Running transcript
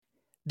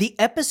The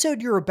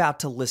episode you're about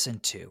to listen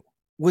to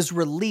was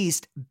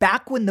released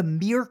back when the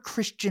Mere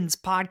Christians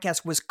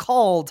podcast was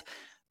called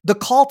The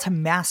Call to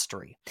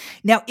Mastery.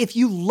 Now, if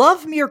you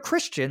love Mere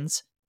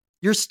Christians,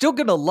 you're still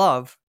going to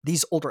love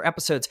these older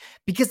episodes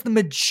because the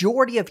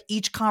majority of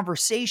each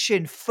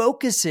conversation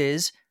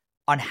focuses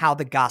on how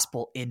the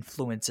gospel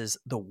influences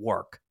the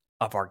work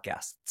of our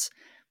guests.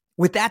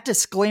 With that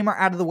disclaimer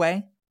out of the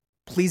way,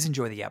 please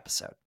enjoy the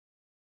episode.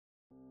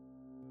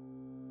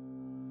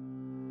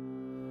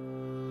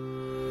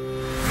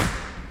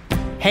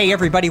 Hey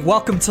everybody,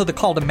 welcome to The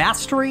Call to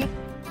Mastery.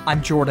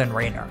 I'm Jordan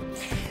Rayner.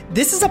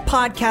 This is a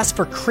podcast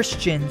for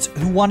Christians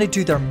who want to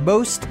do their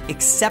most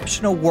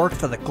exceptional work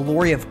for the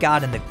glory of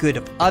God and the good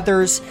of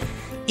others.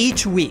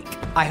 Each week,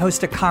 I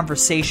host a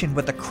conversation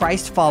with a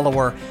Christ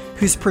follower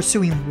who's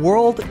pursuing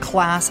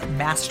world-class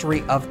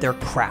mastery of their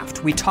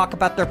craft. We talk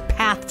about their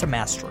path to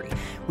mastery.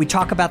 We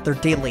talk about their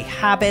daily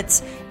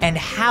habits and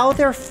how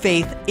their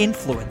faith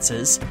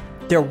influences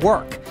their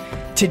work.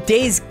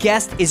 Today's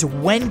guest is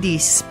Wendy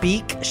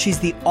Speake. She's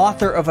the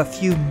author of a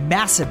few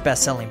massive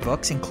best-selling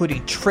books,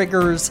 including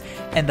Triggers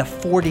and the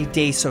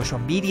 40-Day Social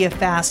Media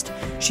Fast.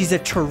 She's a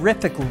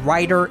terrific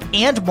writer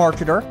and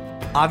marketer,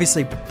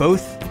 obviously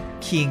both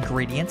key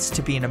ingredients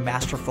to being a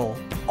masterful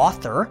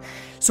author.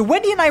 So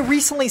Wendy and I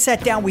recently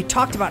sat down. We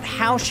talked about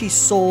how she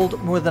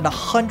sold more than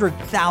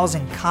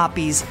 100,000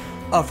 copies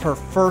of her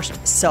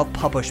first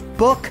self-published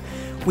book.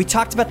 We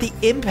talked about the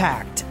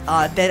impact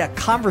that a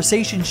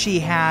conversation she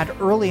had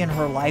early in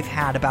her life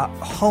had about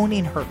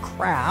honing her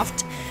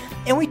craft.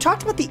 And we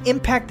talked about the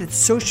impact that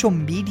social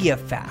media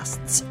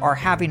fasts are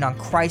having on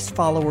Christ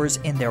followers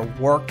in their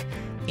work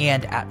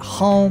and at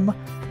home.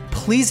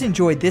 Please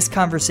enjoy this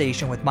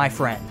conversation with my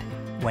friend,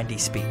 Wendy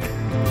Speake.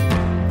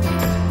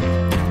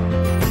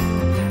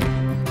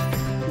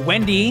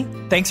 Wendy,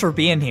 thanks for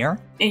being here.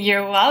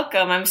 You're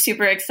welcome. I'm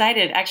super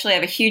excited. Actually, I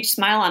have a huge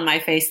smile on my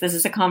face. This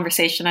is a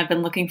conversation I've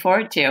been looking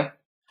forward to.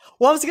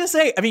 Well, I was going to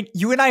say,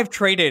 you and I have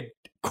traded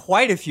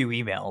quite a few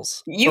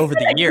emails over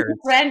the years. You're a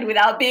friend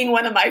without being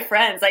one of my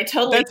friends. I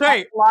totally That's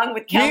right. Along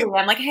with Kelly.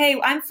 I'm like, hey,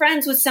 I'm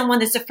friends with someone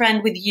that's a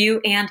friend with you,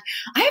 and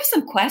I have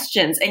some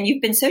questions, and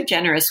you've been so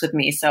generous with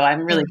me, so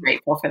I'm really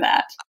grateful for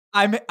that.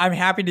 I'm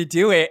happy to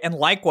do it, and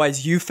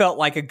likewise, you felt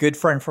like a good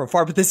friend from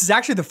afar. But this is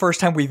actually the first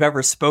time we've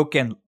ever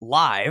spoken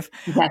live.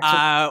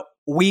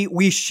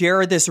 We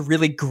share this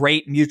really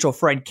great mutual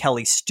friend,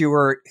 Kelly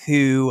Stewart,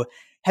 who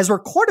has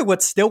recorded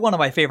what's still one of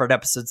my favorite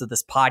episodes of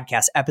this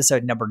podcast,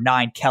 episode number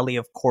 9. Kelly,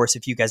 of course,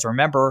 if you guys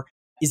remember,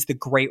 is the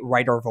great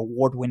writer of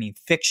award-winning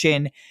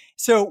fiction.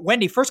 So,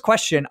 Wendy, first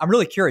question, I'm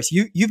really curious.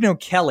 You've known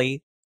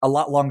Kelly a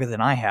lot longer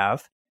than I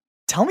have.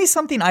 Tell me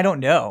something I don't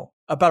know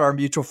about our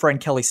mutual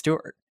friend, Kelly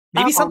Stewart.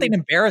 Maybe something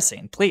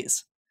embarrassing,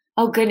 please.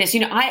 Oh, goodness.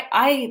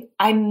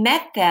 I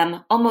met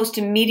them almost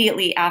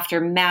immediately after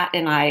Matt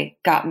and I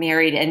got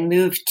married and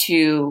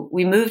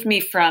we moved me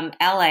from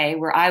LA,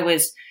 where I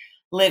was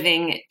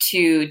living,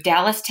 to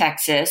Dallas,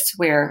 Texas,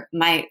 where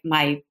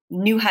my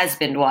new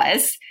husband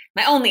was.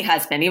 My only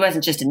husband. He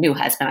wasn't just a new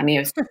husband. It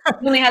was the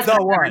only husband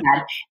I ever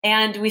had.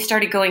 And we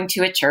started going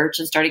to a church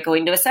and started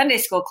going to a Sunday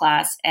school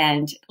class.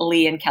 And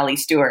Lee and Kelly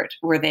Stewart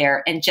were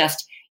there. And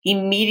just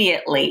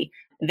immediately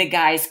the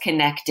guys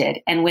connected.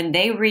 And when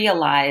they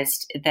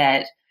realized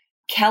that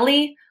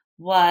Kelly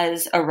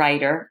was a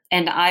writer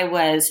and I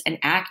was an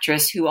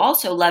actress who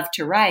also loved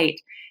to write,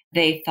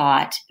 they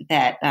thought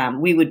that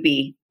we would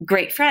be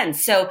great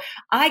friends. So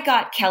I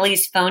got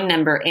Kelly's phone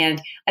number,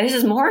 and this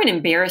is more an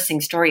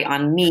embarrassing story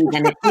on me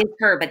than it is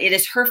her, but it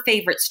is her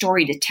favorite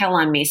story to tell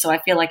on me. So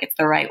I feel like it's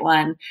the right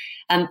one.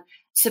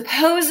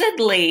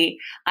 Supposedly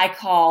I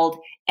called,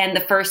 and the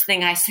first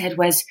thing I said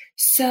was,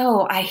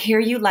 "So I hear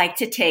you like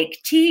to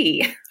take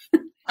tea."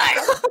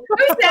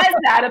 Who says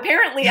that?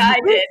 Apparently I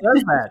did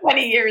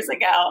 20 years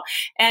ago.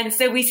 And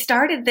so we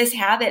started this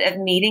habit of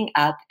meeting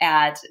up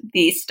at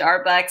the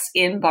Starbucks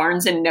in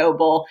Barnes &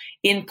 Noble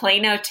in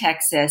Plano,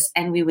 Texas.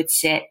 And we would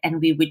sit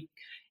and we would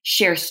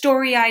share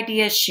story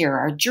ideas, share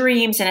our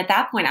dreams. And at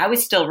that point, I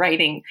was still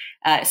writing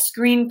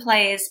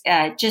screenplays,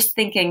 just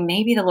thinking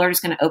maybe the Lord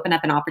is going to open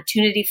up an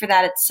opportunity for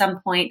that at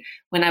some point.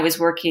 When I was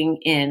working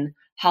in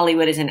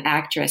Hollywood as an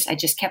actress, I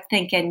just kept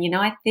thinking,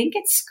 I think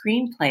it's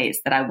screenplays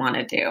that I want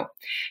to do.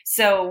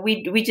 So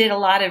we did a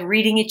lot of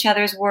reading each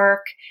other's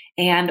work.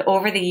 And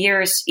over the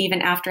years,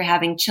 even after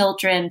having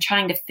children,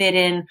 trying to fit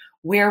in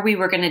where we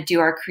were going to do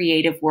our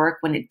creative work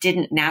when it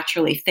didn't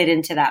naturally fit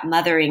into that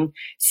mothering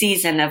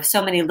season of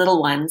so many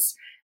little ones,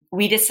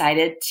 we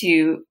decided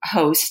to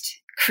host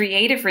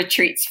creative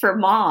retreats for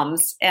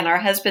moms. And our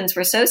husbands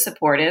were so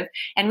supportive.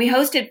 And we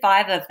hosted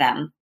 5 of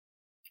them.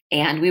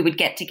 And we would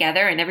get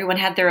together and everyone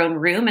had their own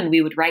room and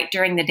we would write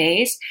during the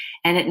days.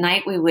 And at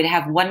night we would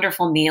have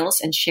wonderful meals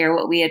and share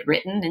what we had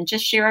written and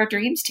just share our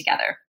dreams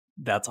together.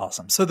 That's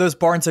awesome. So those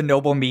Barnes and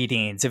Noble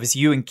meetings, it was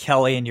you and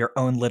Kelly and your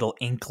own little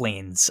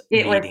inklings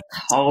meetings.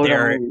 Totally.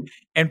 There.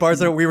 And Barnes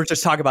and Noble, we were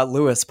just talking about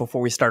Lewis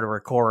before we started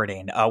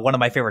recording. One of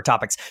my favorite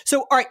topics.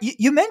 So, all right,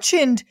 you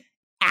mentioned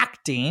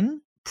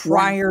acting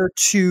prior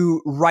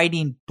to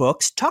writing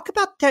books. Talk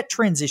about that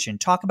transition.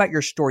 Talk about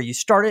your story. You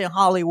started in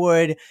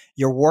Hollywood.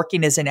 You're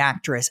working as an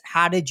actress.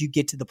 How did you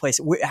get to the place?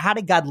 How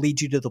did God lead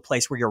you to the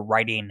place where you're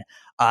writing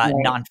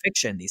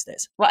nonfiction these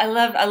days? Well,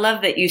 I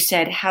love that you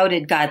said, "How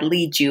did God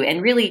lead you?"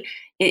 And really,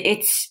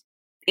 it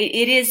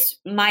is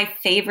my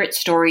favorite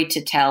story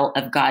to tell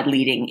of God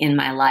leading in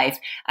my life.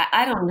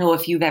 I don't know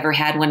if you've ever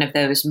had one of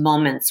those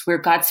moments where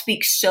God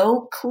speaks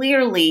so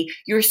clearly,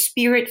 your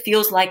spirit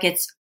feels like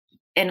it's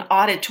an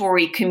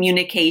auditory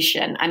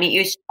communication. I mean,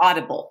 it's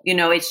audible,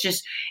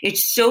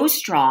 it's so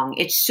strong.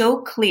 It's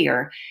so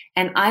clear.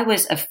 And I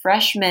was a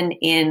freshman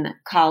in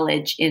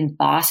college in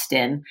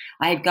Boston.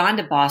 I had gone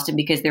to Boston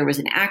because there was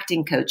an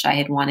acting coach I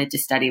had wanted to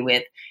study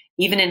with.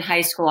 Even in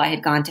high school, I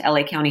had gone to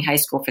LA County High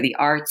School for the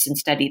arts and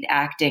studied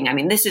acting. I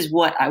mean, this is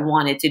what I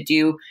wanted to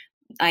do.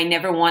 I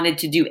never wanted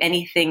to do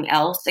anything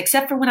else,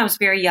 except for when I was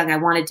very young. I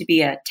wanted to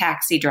be a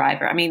taxi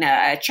driver. I mean,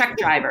 a truck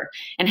driver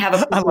and have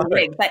a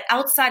rig. But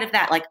outside of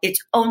that, like, it's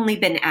only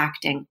been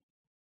acting.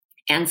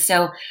 And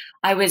so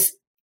I was,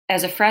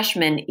 as a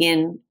freshman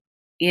in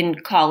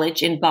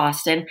college in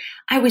Boston,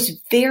 I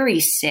was very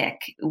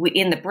sick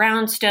in the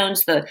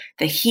brownstones.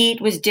 The heat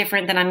was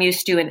different than I'm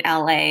used to in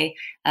LA.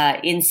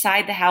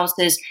 Inside the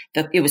houses,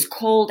 it was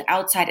cold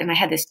outside, and I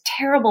had this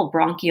terrible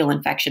bronchial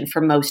infection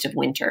for most of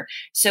winter.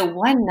 So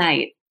one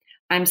night,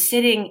 I'm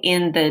sitting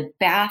in the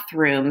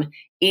bathroom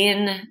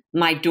in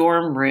my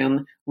dorm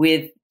room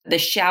with the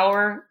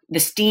shower,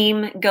 the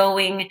steam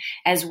going,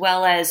 as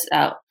well as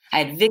I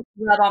had Vicks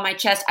rub on my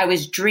chest. I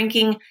was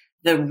drinking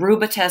the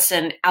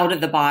Robitussin out of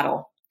the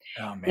bottle.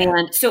 Oh, man.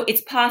 And so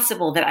it's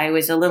possible that I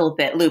was a little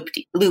bit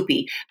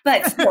loopy,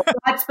 but still,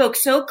 God spoke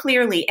so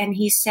clearly. And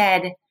he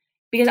said,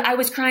 because I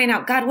was crying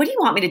out, "God, what do you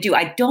want me to do?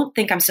 I don't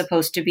think I'm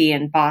supposed to be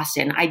in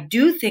Boston. I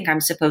do think I'm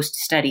supposed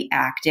to study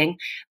acting,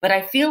 but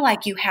I feel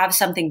like you have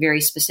something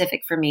very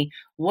specific for me.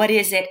 What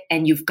is it?"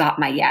 And you've got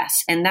my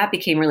yes. And that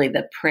became really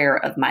the prayer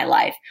of my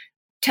life.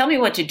 Tell me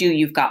what to do.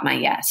 You've got my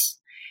yes.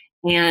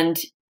 And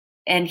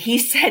he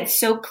said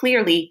so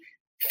clearly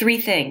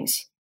 3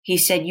 things. He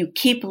said, "You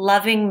keep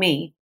loving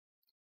me.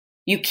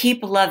 You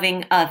keep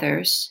loving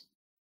others,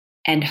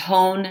 and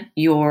hone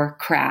your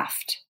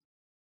craft."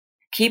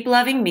 Keep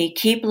loving me,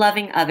 keep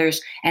loving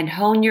others, and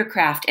hone your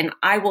craft, and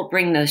I will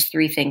bring those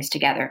 3 things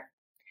together.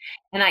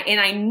 And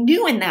I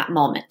knew in that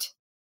moment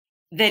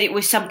that it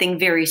was something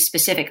very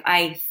specific.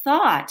 I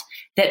thought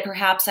that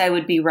perhaps I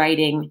would be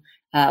writing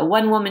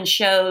one-woman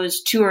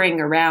shows, touring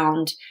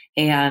around,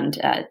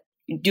 and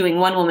doing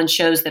one-woman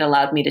shows that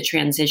allowed me to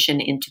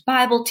transition into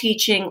Bible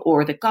teaching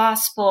or the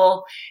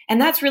gospel. And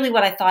that's really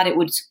what I thought it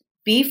would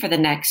be for the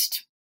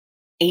next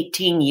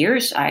 18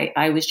 years.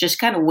 I was just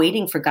kind of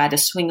waiting for God to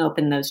swing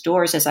open those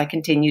doors as I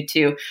continued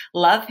to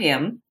love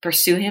him,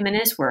 pursue him in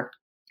his work,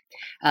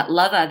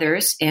 love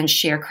others and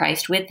share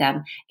Christ with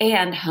them,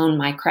 and hone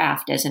my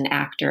craft as an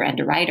actor and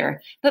a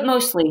writer, but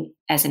mostly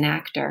as an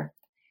actor.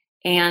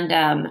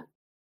 And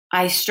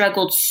I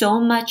struggled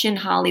so much in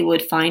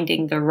Hollywood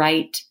finding the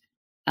right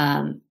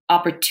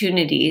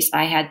opportunities.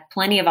 I had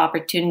plenty of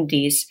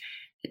opportunities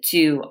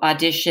to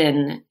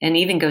audition and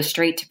even go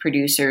straight to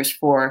producers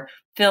for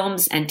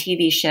films and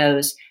TV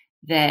shows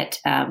that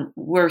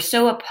were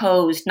so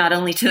opposed not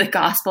only to the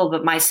gospel,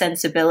 but my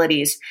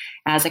sensibilities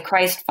as a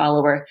Christ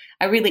follower.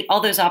 All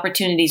those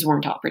opportunities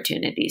weren't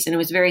opportunities, and it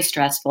was very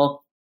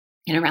stressful.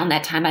 And around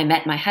that time, I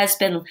met my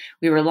husband.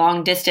 We were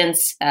long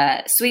distance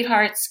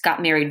sweethearts,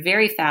 got married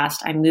very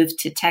fast. I moved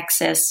to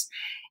Texas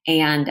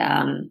and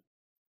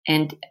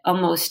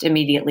almost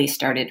immediately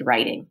started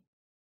writing.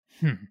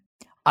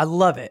 I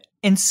love it.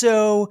 And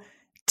so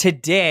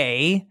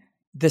today,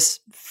 this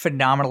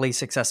phenomenally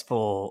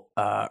successful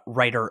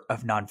writer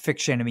of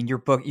nonfiction. I mean, your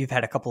book, you've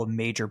had a couple of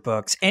major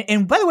books.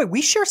 And by the way,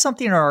 we share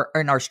something in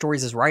our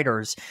stories as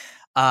writers.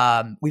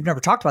 We've never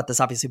talked about this,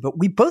 obviously, but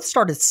we both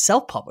started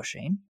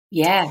self-publishing.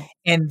 Yeah.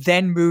 And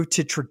then moved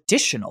to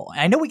traditional.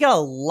 And I know we got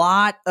a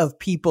lot of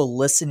people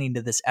listening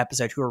to this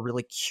episode who are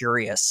really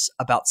curious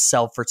about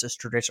self versus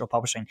traditional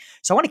publishing.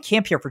 So I want to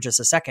camp here for just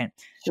a second.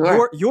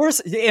 Sure. Yours,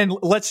 and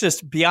let's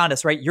just be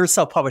honest, right? Your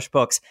self-published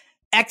books,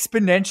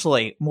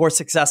 exponentially more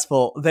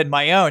successful than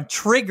my own.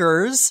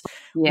 Triggers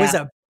was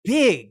a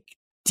big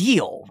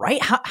deal,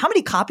 right? How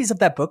many copies of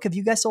that book have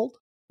you guys sold?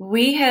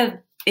 We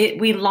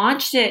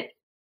launched it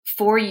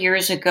 4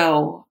 years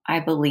ago, I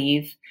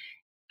believe,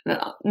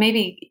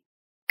 maybe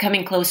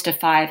coming close to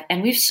 5.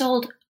 And we've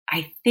sold,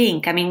 I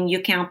think,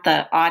 you count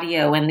the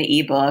audio and the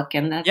ebook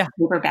and the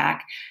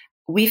paperback,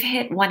 we've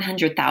hit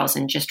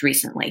 100,000 just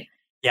recently.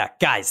 Yeah,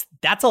 guys,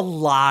 that's a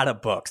lot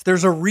of books.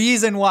 There's a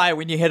reason why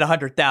when you hit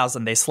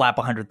 100,000, they slap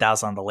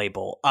 100,000 on the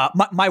label.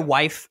 My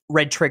wife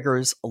read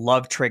Triggers,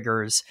 loved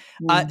Triggers.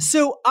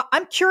 So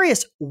I'm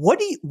curious, what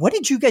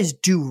did you guys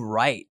do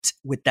right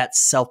with that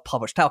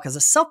self-published title? Because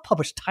a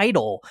self-published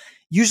title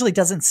usually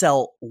doesn't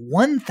sell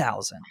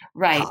 1,000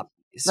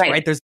 copies,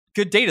 right? There's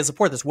good data to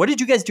support this. What did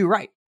you guys do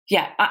right?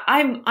 Yeah,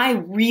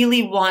 I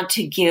really want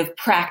to give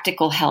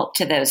practical help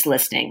to those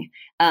listening.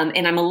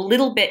 And I'm a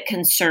little bit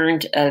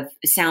concerned of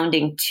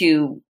sounding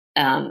too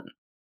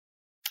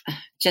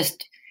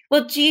just,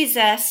 well,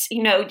 Jesus,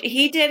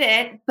 he did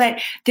it.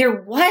 But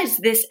there was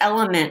this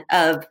element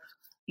of,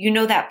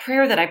 that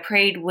prayer that I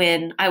prayed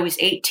when I was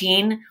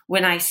 18,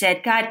 when I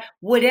said, God,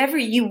 whatever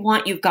you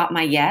want, you've got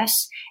my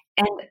yes.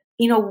 And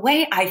in a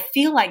way, I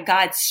feel like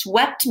God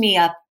swept me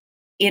up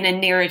in a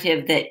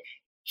narrative that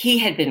he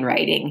had been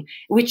writing,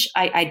 which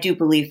I do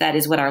believe that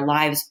is what our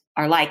lives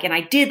are like. And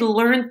I did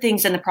learn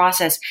things in the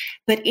process,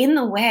 but in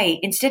the way,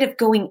 instead of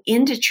going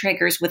into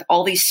Triggers with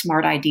all these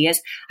smart ideas,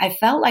 I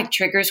felt like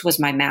Triggers was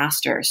my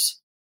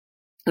master's.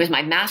 It was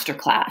my master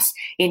class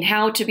in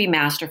how to be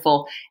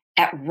masterful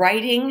at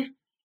writing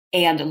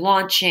and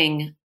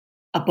launching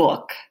a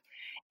book.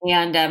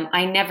 And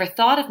I never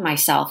thought of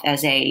myself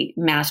as a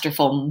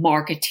masterful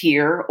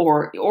marketeer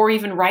or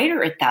even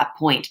writer at that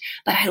point,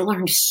 but I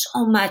learned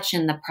so much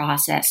in the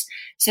process.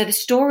 So the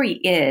story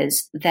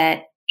is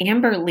that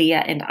Amber,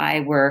 Leah, and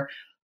I were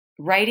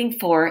writing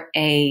for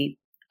a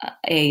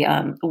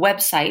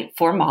website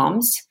for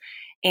moms.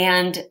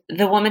 And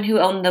the woman who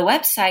owned the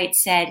website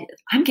said,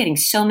 I'm getting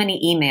so many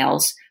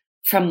emails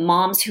from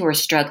moms who are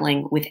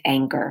struggling with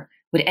anger.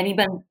 Would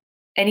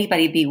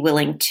anybody be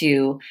willing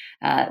to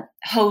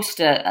host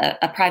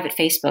a private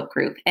Facebook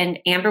group? And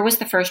Amber was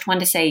the first one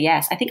to say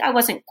yes. I think I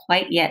wasn't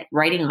quite yet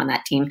writing on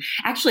that team.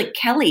 Actually,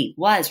 Kelly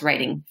was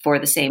writing for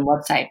the same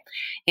website.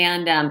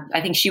 And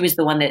I think she was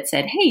the one that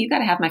said, hey, you got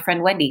to have my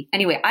friend Wendy.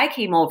 Anyway, I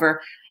came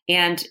over,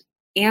 and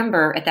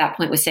Amber at that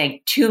point was saying,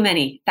 too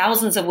many,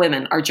 thousands of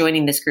women are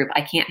joining this group.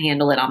 I can't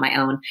handle it on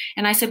my own.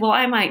 And I said, well,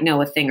 I might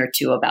know a thing or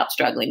two about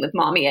struggling with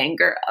mommy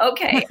anger.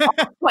 Okay,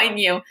 I'll join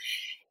you.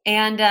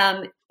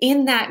 And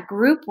in that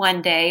group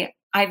one day,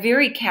 I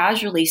very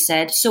casually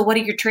said, so what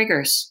are your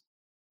triggers?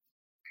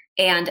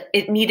 And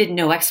it needed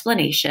no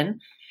explanation.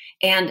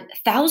 And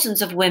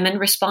thousands of women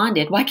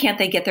responded, why can't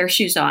they get their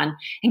shoes on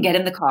and get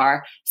in the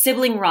car?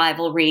 Sibling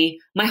rivalry.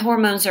 My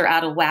hormones are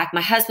out of whack.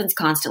 My husband's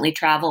constantly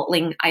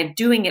traveling. I'm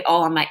doing it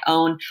all on my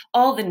own.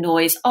 All the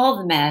noise, all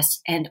the mess,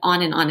 and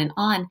on and on and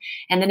on.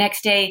 And the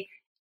next day,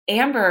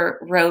 Amber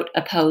wrote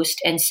a post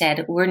and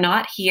said, we're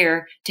not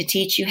here to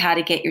teach you how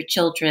to get your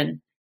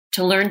children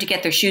to learn to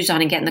get their shoes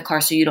on and get in the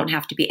car so you don't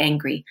have to be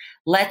angry.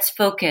 Let's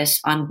focus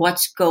on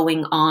what's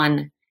going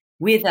on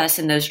with us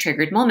in those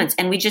triggered moments.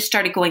 And we just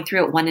started going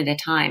through it one at a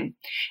time.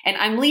 And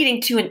I'm leading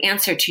to an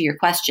answer to your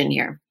question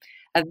here,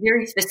 a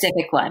very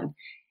specific one.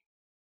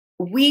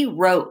 We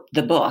wrote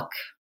the book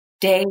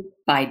day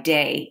by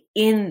day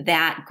in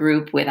that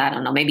group with, I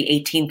don't know, maybe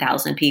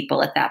 18,000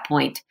 people at that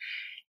point.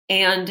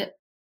 And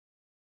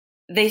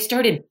they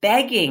started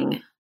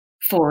begging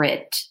for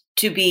it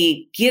to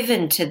be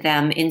given to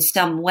them in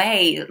some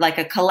way, like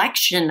a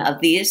collection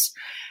of these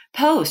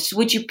posts.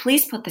 Would you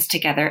please put this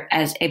together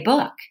as a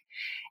book?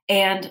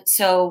 And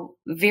so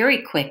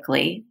very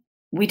quickly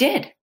we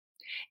did.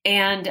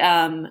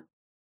 And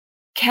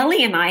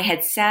Kelly and I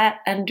had sat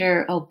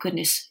under,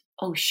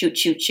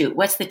 shoot.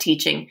 What's the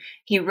teaching?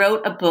 He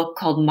wrote a book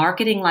called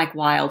Marketing Like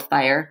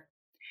Wildfire.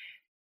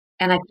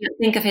 And I can't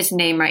think of his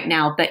name right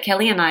now, but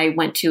Kelly and I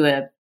went to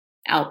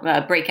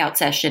a breakout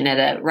session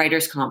at a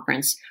writer's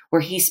conference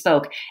where he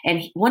spoke.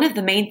 And one of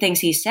the main things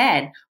he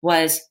said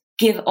was,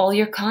 give all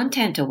your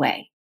content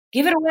away.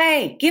 Give it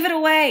away, give it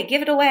away,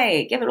 give it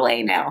away, give it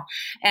away now.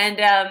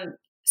 And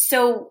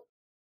so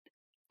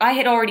I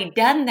had already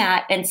done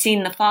that and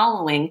seen the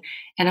following.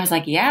 And I was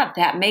like, yeah,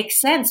 that makes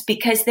sense,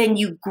 because then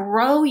you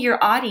grow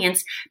your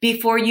audience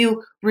before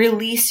you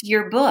release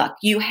your book.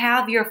 You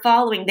have your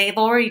following. They've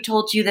already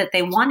told you that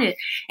they want it.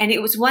 And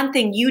it was one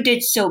thing you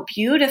did so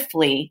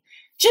beautifully,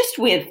 just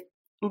with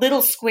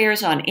little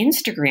squares on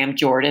Instagram,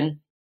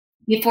 Jordan,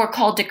 before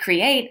Called to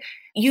Create.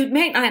 You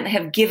may not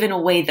have given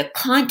away the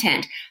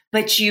content,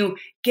 but you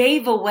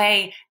gave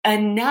away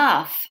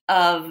enough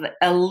of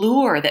a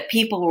lure that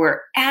people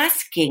were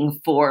asking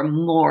for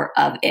more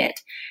of it.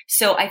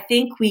 So I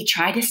think we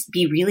try to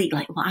be really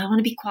like, well, I want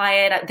to be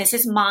quiet. This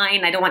is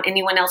mine. I don't want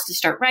anyone else to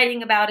start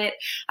writing about it.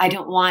 I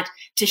don't want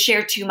to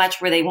share too much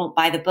where they won't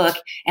buy the book.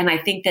 And I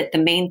think that the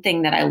main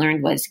thing that I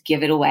learned was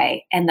give it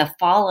away. And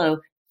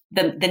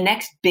the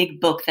next big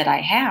book that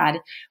I had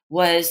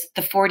was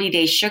the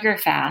 40-Day Sugar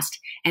Fast.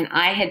 And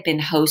I had been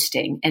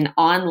hosting an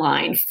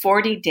online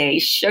 40-day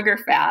sugar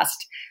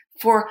fast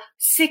for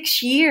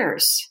 6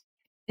 years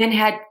and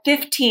had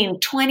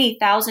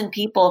 20,000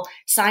 people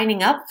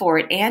signing up for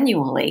it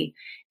annually.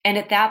 And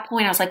at that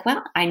point, I was like,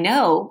 well, I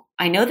know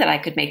that I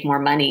could make more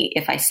money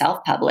if I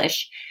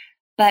self-publish,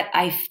 but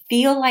I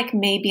feel like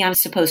maybe I'm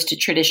supposed to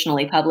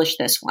traditionally publish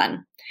this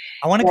one.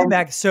 I want to come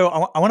back. So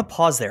I want to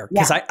pause there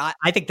because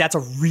I think that's a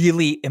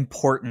really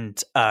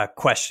important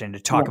question to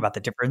talk about the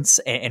difference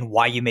and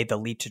why you made the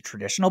leap to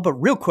traditional. But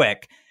real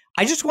quick,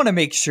 I just want to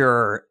make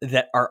sure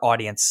that our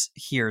audience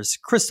hears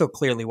crystal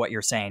clearly what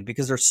you're saying,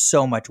 because there's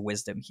so much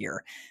wisdom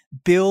here.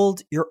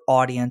 Build your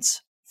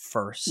audience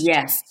first.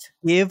 Yes.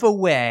 Give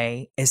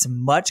away as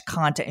much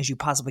content as you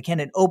possibly can.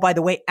 And oh, by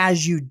the way,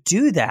 as you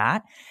do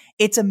that,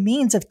 it's a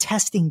means of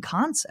testing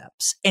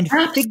concepts and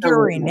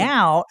figuring Absolutely.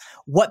 out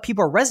what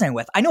people are resonating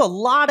with. I know a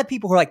lot of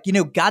people who are like,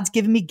 God's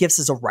given me gifts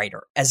as a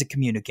writer, as a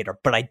communicator,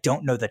 but I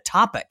don't know the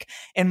topic.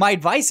 And my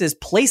advice is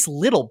place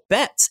little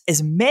bets,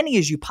 as many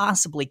as you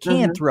possibly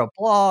can, through a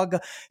blog,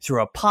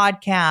 through a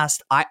podcast.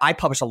 I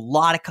publish a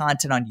lot of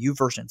content on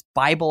YouVersion's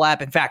Bible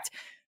app. In fact,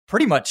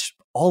 pretty much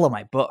all of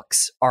my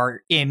books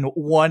are in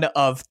one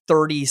of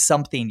 30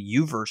 something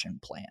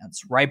YouVersion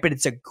plans, right? But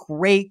it's a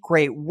great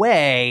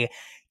way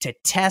to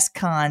test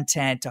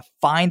content, to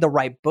find the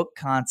right book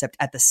concept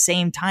at the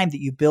same time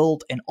that you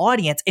build an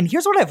audience. And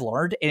here's what I've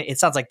learned. And it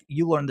sounds like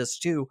you learned this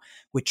too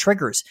with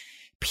triggers.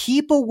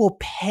 People will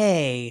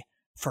pay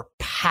for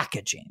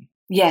packaging.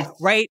 Yes.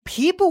 Right?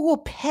 People will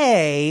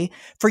pay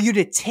for you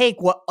to take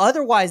what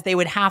otherwise they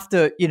would have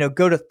to,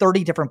 go to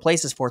 30 different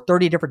places for,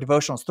 30 different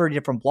devotionals, 30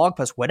 different blog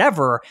posts,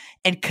 whatever,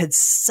 and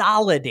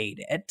consolidate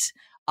it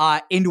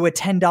into a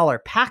 $10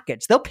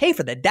 package. They'll pay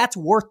for that. That's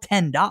worth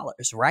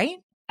 $10, right?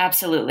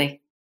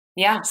 Absolutely.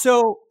 Yeah.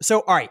 So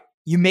all right,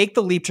 you make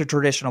the leap to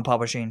traditional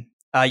publishing.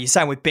 You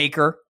sign with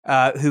Baker,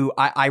 who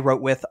I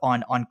wrote with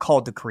on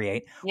Called to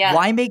Create. Yeah.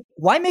 Why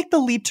make the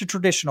leap to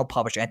traditional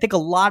publishing? I think a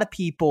lot of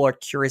people are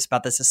curious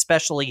about this,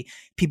 especially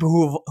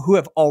people who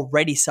have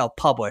already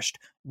self-published.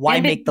 Why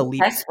make the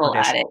leap to traditional?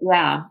 At it?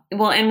 Yeah.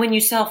 Well, and when you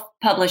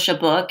self-publish a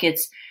book,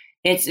 it's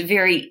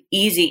very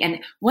easy. And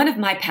one of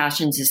my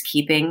passions is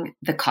keeping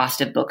the cost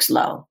of books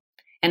low.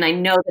 And I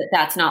know that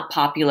that's not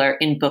popular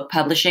in book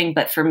publishing,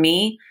 but for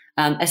me,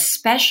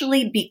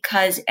 especially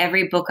because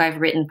every book I've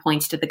written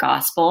points to the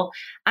gospel,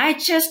 I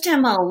just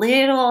am a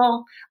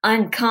little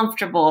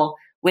uncomfortable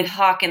with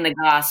hawking the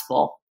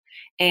gospel.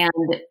 And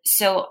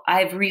so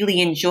I've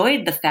really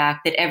enjoyed the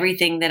fact that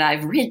everything that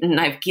I've written,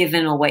 I've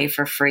given away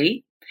for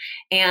free.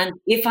 And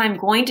if I'm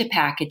going to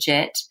package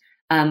it,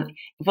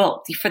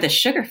 for the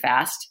sugar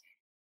fast,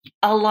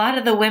 a lot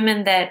of the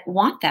women that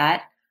want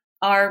that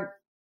are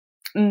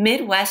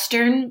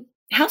Midwestern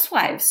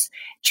housewives,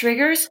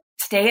 triggers,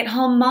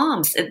 stay-at-home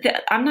moms.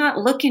 I'm not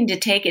looking to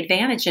take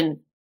advantage and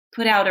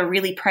put out a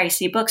really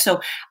pricey book.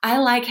 So I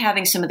like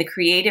having some of the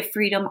creative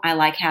freedom. I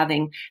like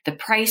having the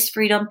price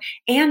freedom.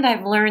 And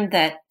I've learned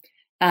that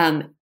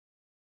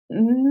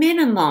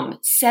minimum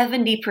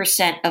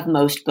 70% of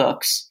most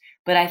books,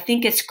 but I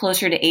think it's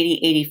closer to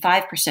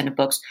 85% of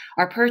books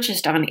are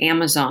purchased on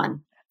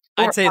Amazon.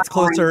 I'd say it's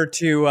closer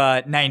to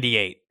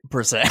 98%.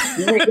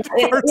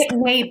 It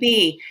may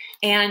be.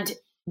 And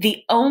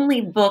the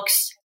only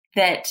books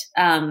that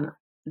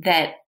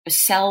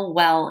sell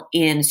well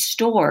in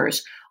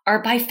stores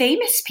are by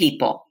famous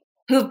people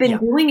who've been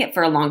doing it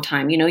for a long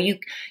time.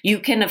 You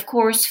can, of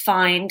course,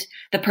 find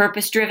The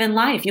Purpose-Driven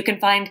Life. You can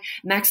find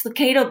Max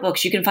Lucado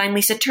books. You can find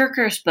Lisa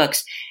Turker's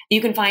books.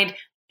 You can find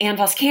Ann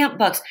Vos Camp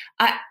books.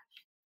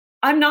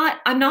 I'm not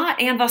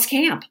Ann Vos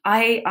Camp.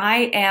 I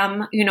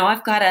am,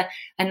 I've got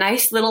a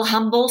nice little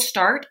humble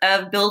start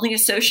of building a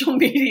social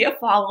media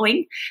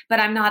following, but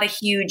I'm not a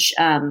huge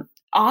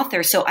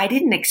author. So I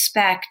didn't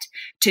expect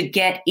to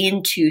get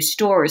into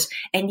stores.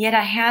 And yet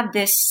I had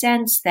this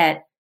sense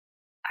that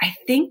I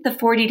think the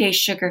 40-day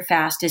sugar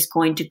fast is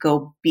going to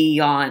go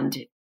beyond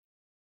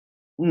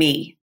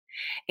me.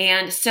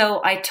 And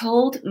so I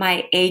told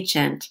my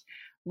agent,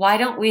 why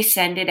don't we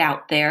send it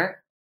out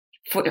there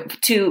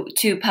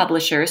to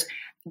publishers?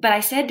 But I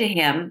said to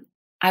him,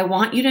 I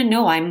want you to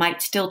know I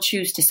might still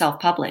choose to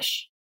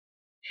self-publish.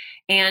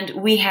 And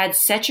we had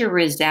such a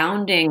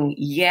resounding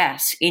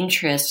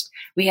interest.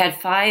 We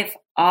had 5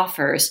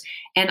 offers,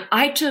 and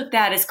I took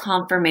that as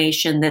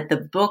confirmation that the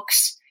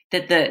books,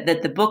 that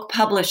the book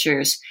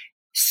publishers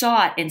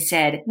saw it and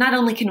said, not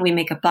only can we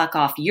make a buck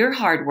off your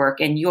hard work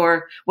and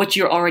what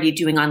you're already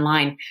doing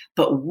online,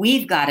 but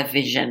we've got a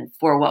vision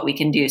for what we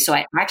can do. So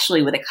I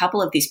actually, with a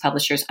couple of these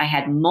publishers, I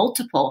had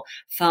multiple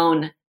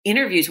phone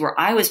interviews where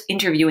I was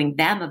interviewing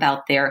them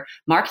about their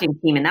marketing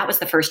team. And that was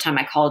the first time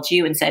I called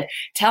you and said,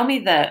 tell me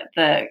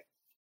the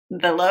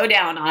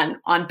lowdown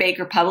on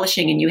Baker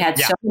Publishing. And you had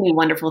so many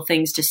wonderful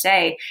things to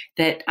say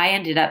that I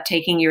ended up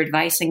taking your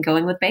advice and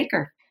going with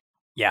Baker.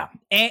 Yeah.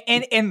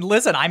 And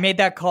listen, I made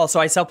that call. So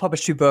I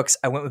self-published 2 books.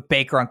 I went with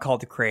Baker on Called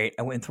to Create.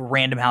 I went with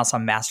Random House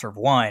on Master of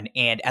One.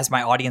 And as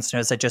my audience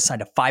knows, I just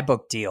signed a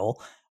 5-book deal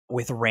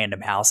with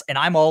Random House, and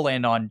I'm all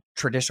in on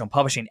traditional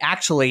publishing.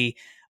 Actually,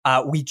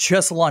 we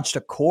just launched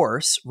a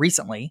course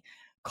recently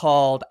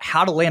called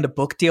How to Land a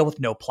Book Deal with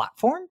No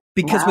Platform,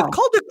 because with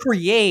Called to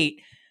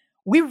Create,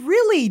 we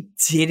really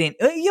didn't,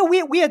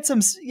 we had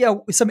some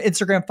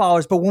Instagram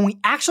followers, but when we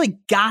actually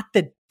got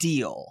the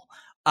deal,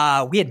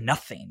 we had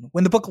nothing.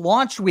 When the book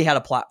launched, we had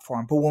a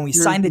platform, but when we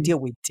signed the deal,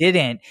 we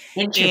didn't.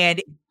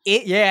 And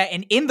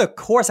in the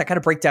course, I kind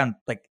of break down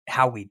like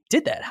how we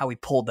did that, how we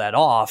pulled that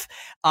off.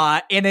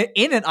 In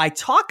it, I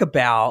talk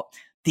about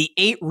the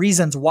 8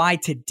 reasons why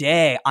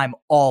today I'm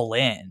all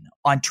in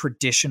on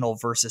traditional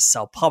versus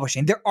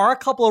self-publishing. There are a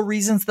couple of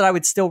reasons that I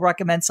would still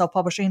recommend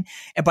self-publishing.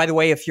 And by the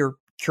way, if you're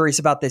curious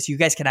about this, you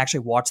guys can actually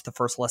watch the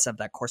first lesson of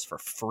that course for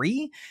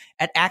free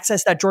at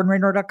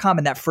access.jordanraynor.com.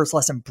 And that first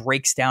lesson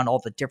breaks down all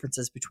the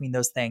differences between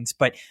those things.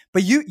 But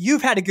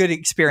you've had a good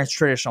experience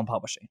traditional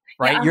publishing,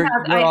 right? Yeah,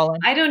 You're all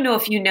in. I don't know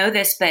if you know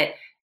this, but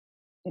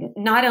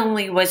not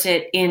only was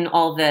it in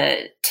all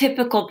the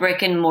typical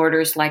brick and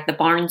mortars like the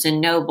Barnes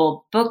and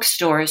Noble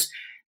bookstores,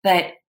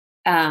 but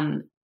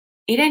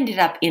it ended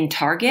up in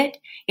Target.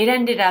 It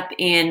ended up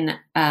in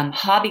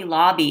Hobby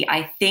Lobby,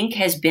 I think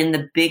has been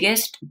the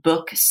biggest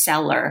book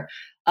seller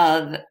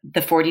of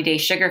the 40-Day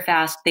Sugar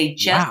Fast. They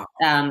just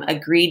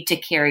agreed to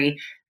carry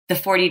the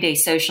 40-Day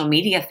Social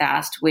Media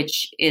Fast,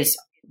 which is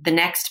the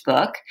next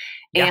book.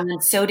 Yeah.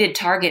 And so did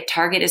Target.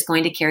 Target is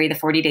going to carry the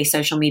 40-Day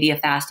Social Media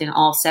Fast in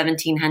all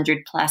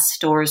 1,700 plus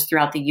stores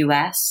throughout the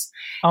U.S.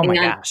 Oh my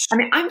gosh. I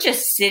mean, I'm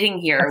just sitting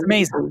here. That's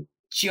amazing.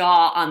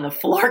 Jaw on the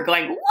floor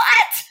going,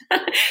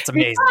 what? It's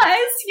amazing. Because,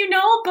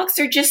 books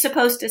are just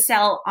supposed to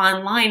sell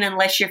online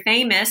unless you're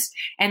famous.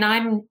 And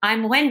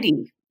I'm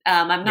Wendy.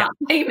 I'm not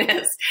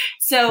famous.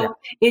 So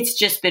it's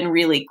just been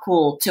really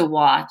cool to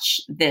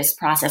watch this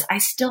process. I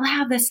still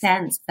have the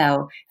sense,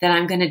 though, that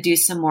I'm going to do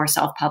some more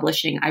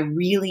self-publishing. I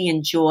really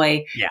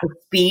enjoy the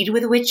speed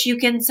with which you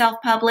can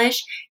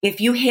self-publish. If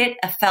you hit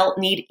a felt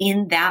need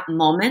in that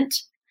moment,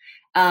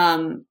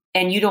 and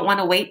you don't want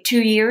to wait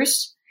 2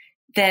 years,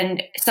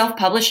 then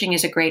self-publishing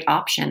is a great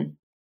option.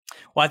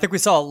 Well, I think we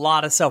saw a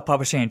lot of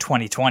self-publishing in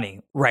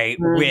 2020, right?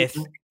 Mm-hmm. With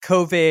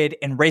COVID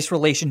and race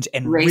relations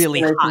and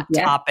really hot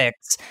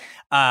topics.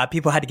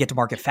 People had to get to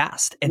market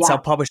fast, and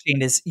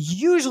self-publishing is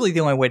usually the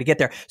only way to get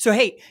there. So,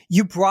 hey,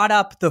 you brought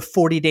up the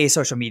 40-Day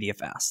Social Media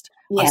Fast.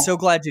 Yeah. I'm so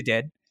glad you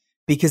did,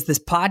 because this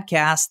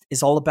podcast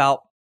is all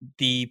about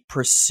the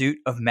pursuit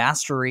of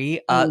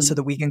mastery so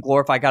that we can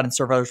glorify God and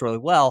serve others really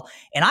well.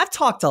 And I've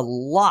talked a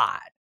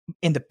lot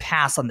in the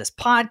past on this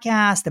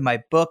podcast and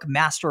my book,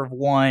 Master of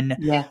One,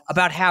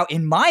 about how,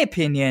 in my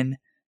opinion,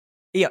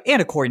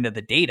 and according to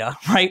the data,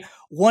 right,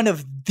 one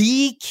of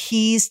the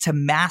keys to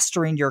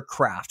mastering your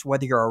craft,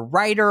 whether you're a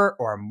writer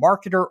or a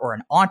marketer or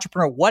an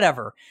entrepreneur,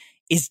 whatever,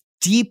 is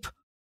deep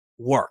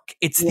work.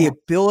 It's the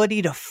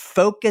ability to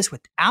focus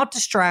without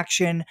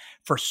distraction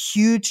for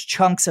huge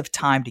chunks of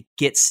time to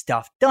get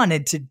stuff done.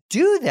 And to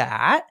do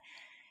that,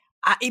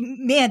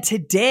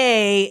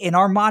 today in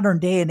our modern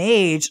day and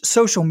age,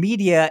 social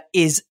media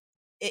is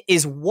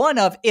one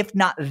of, if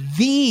not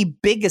the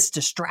biggest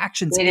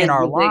distractions in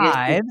our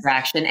lives.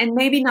 Distraction. And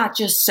maybe not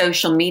just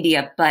social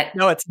media, but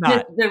no, it's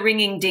not the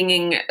ringing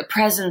dinging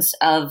presence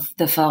of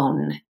the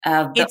phone,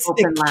 of the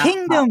open laptop.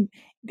 Kingdom.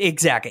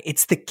 Exactly.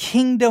 It's the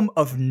kingdom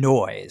of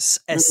noise,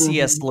 as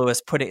C.S.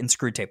 Lewis put it in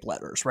Screwtape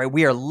Letters, right?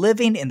 We are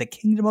living in the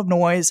kingdom of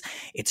noise.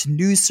 It's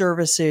news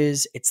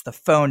services, it's the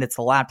phone, it's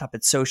the laptop,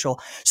 it's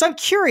social. So I'm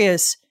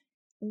curious,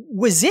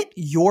 was it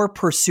your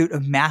pursuit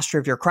of mastery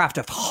of your craft,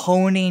 of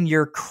honing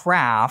your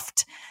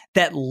craft,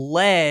 that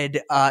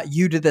led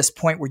you to this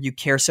point where you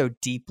care so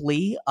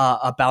deeply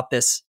about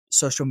this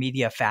social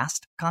media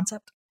fast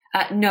concept?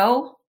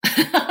 No.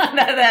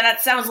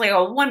 that sounds like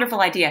a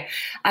wonderful idea.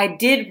 I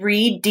did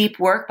read Deep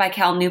Work by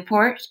Cal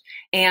Newport,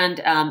 and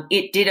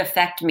it did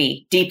affect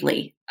me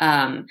deeply.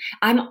 I'm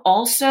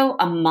also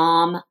a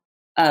mom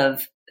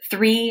of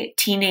 3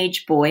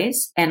 teenage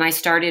boys, and I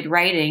started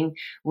writing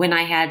when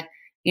I had,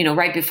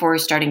 right before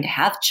starting to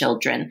have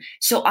children.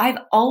 So I've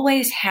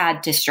always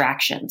had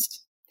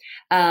distractions.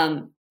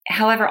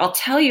 However, I'll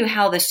tell you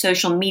how the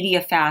social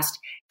media fast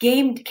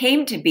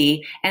came to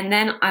be. And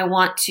then I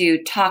want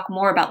to talk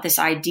more about this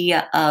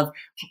idea of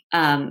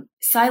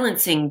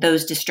silencing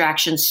those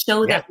distractions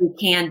so that we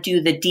can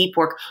do the deep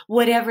work,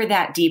 whatever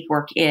that deep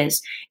work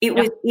is. It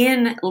was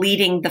in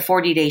leading the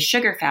 40-Day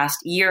Sugar Fast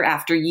year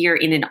after year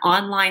in an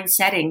online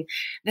setting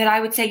that I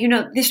would say,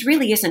 this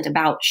really isn't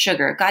about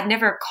sugar. God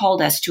never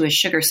called us to a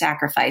sugar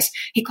sacrifice.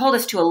 He called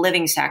us to a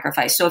living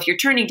sacrifice. So if you're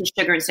turning to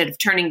sugar instead of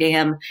turning to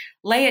Him,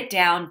 lay it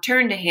down,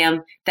 turn to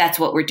Him. That's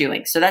what we're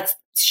doing. So that's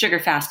Sugar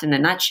Fast in a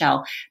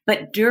nutshell.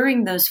 But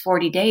during those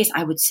 40 days,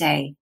 I would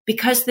say,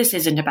 because this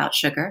isn't about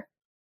sugar,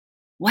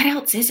 what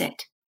else is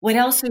it? What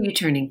else are you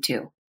turning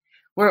to?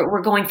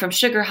 We're going from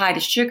sugar high to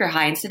sugar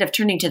high instead of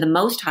turning to the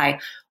Most High.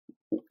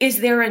 Is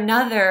there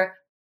another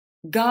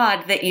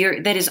God that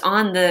is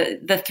on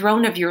the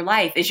throne of your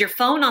life? Is your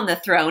phone on the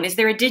throne? Is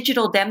there a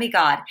digital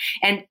demigod?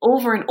 And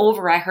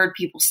over, I heard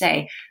people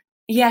say,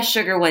 yeah,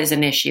 sugar was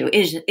an issue,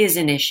 is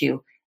an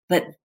issue,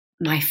 but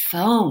my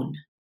phone,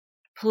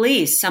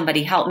 please,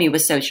 somebody help me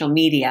with social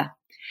media.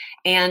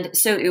 And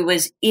so it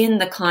was in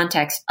the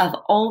context of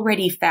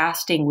already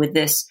fasting with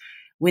this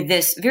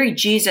very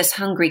Jesus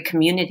hungry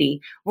community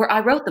where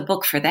I wrote the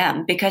book for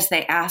them because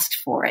they asked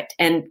for it.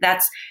 And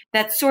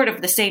that's sort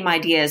of the same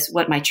idea as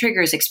what my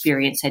Triggers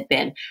experience had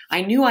been.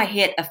 I knew I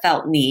hit a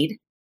felt need,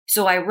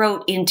 so I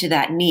wrote into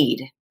that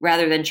need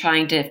rather than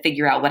trying to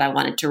figure out what I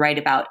wanted to write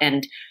about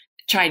and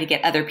trying to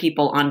get other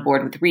people on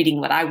board with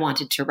reading what I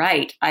wanted to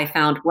write. I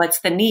found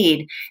what's the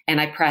need and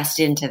I pressed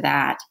into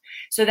that.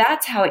 So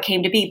that's how it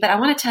came to be. But I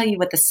want to tell you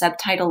what the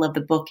subtitle of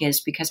the book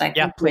is, because I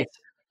think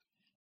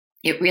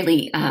it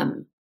really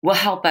will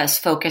help us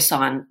focus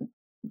on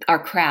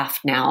our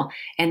craft now,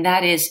 and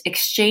that is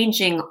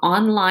exchanging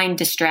online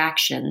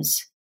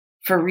distractions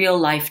for real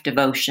life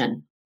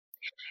devotion.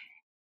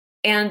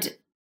 And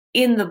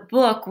in the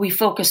book, we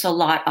focus a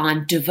lot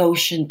on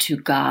devotion to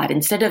God.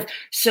 Instead of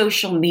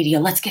social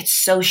media, let's get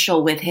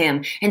social with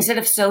Him. Instead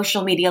of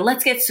social media,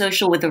 let's get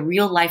social with the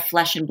real life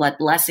flesh and blood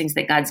blessings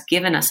that God's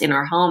given us in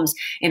our homes,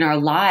 in our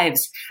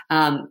lives,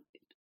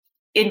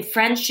 in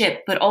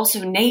friendship, but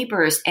also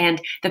neighbors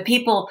and the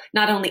people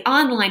not only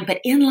online,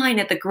 but in line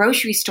at the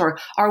grocery store.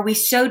 Are we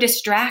so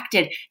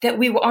distracted that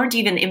we aren't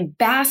even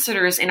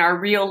ambassadors in our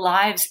real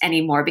lives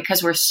anymore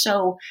because we're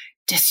so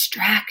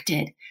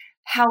distracted?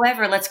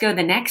 However, let's go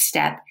the next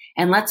step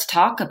and let's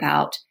talk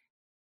about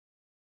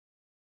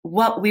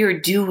what we're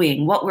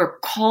doing, what we're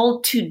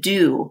called to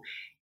do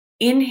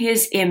in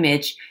His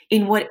image,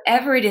 in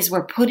whatever it is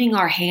we're putting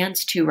our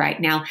hands to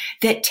right now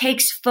that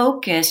takes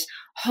focus,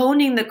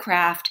 honing the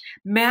craft,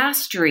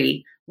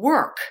 mastery,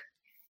 work.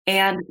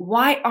 And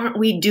why aren't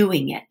we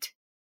doing it?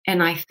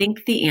 And I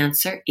think the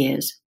answer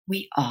is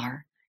we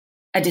are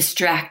a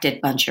distracted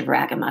bunch of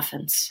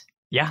ragamuffins.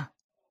 Yeah.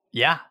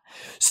 Yeah.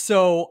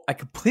 So I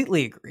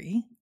completely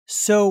agree.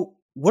 So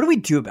what do we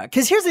do about it?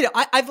 Because here's the deal.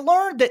 I've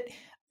learned that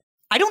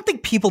I don't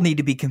think people need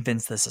to be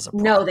convinced this is a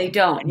problem. No, they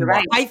don't. You're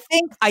right.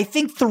 I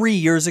think 3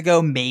 years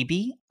ago,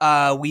 maybe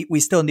we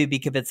still need to be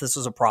convinced this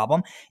was a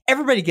problem.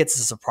 Everybody gets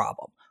this as a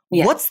problem.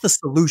 Yes. What's the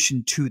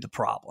solution to the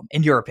problem,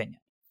 in your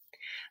opinion?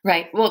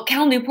 Right. Well,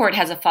 Cal Newport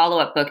has a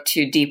follow-up book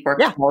to Deep Work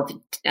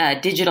called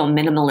Digital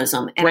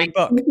Minimalism. And Great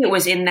book. I think it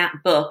was in that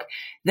book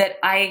that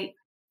I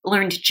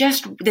learned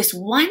just this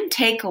one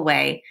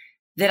takeaway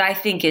that I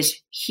think is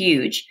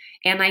huge.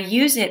 And I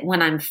use it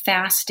when I'm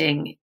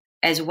fasting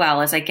as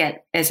well, as I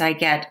get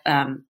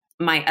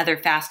my other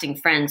fasting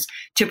friends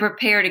to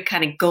prepare to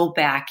kind of go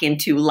back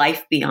into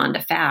life beyond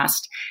a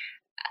fast.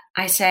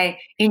 I say,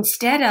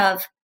 instead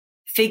of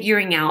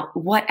figuring out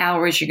what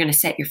hours you're going to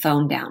set your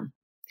phone down,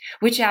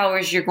 which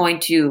hours you're going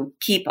to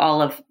keep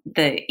all of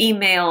the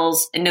emails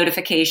and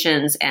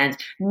notifications and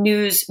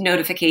news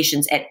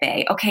notifications at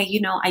bay.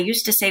 Okay, I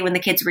used to say when the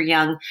kids were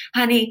young,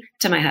 honey,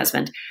 to my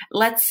husband,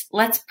 let's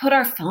put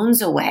our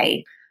phones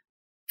away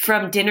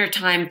from dinner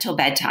time till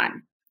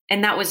bedtime.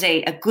 And that was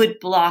a good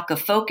block of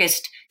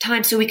focused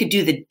time so we could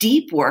do the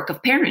deep work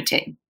of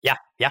parenting. Yeah,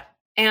 yeah.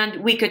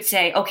 And we could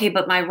say, okay,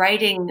 but my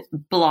writing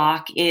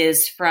block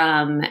is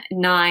from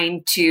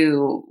 9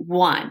 to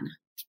 1.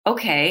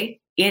 Okay.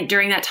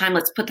 During that time,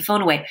 let's put the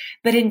phone away.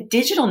 But in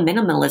digital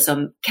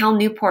minimalism, Cal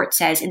Newport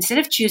says, instead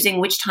of choosing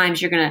which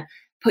times you're going to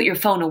put your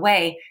phone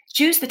away,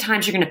 choose the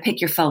times you're going to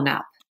pick your phone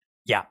up.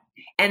 Yeah.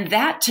 And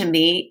that to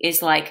me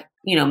is like,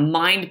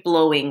 mind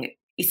blowing.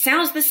 It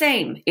sounds the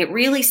same. It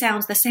really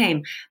sounds the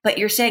same. But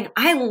you're saying,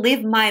 I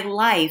live my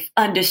life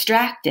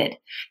undistracted.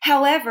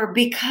 However,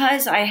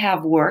 because I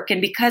have work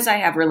and because I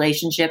have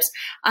relationships,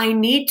 I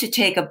need to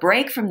take a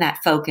break from that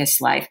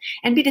focused life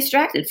and be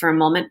distracted for a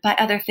moment by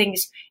other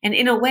things. And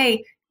in a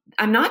way,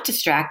 I'm not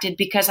distracted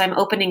because I'm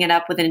opening it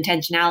up with an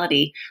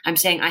intentionality. I'm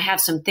saying I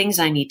have some things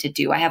I need to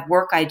do. I have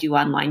work I do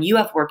online. You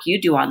have work you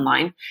do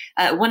online.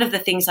 One of the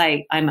things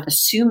I'm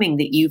assuming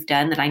that you've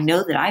done, that I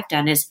know that I've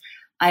done, is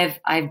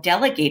I've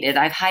delegated.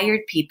 I've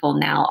hired people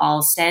now.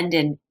 I'll send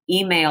an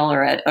email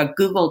or a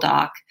Google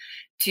Doc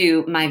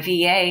to my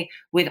VA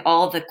with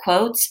all the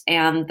quotes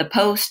and the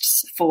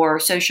posts for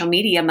social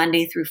media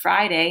Monday through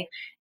Friday,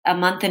 a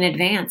month in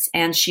advance.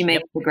 And she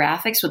makes the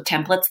graphics with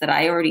templates that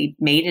I already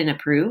made and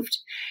approved.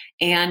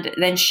 And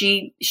then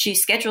she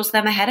schedules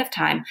them ahead of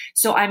time.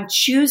 So I'm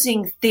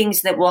choosing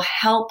things that will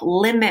help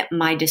limit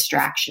my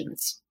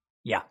distractions.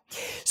 Yeah.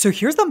 So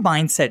here's the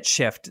mindset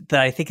shift that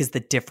I think is the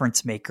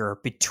difference maker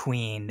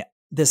between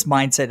this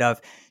mindset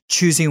of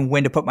choosing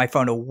when to put my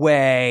phone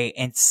away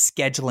and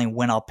scheduling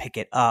when I'll pick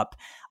it up.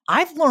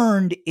 I've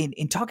learned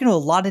in talking to a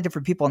lot of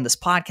different people on this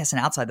podcast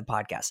and outside the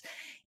podcast,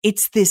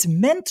 it's this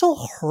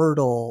mental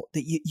hurdle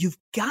that you've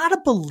got to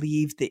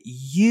believe that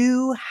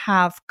you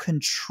have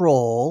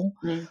control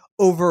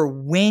over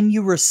when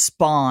you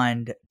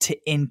respond to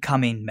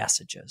incoming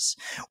messages,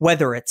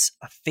 whether it's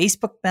a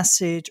Facebook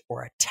message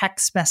or a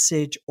text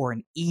message or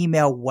an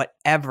email,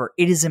 whatever.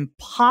 It is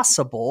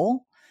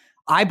impossible,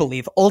 I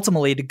believe,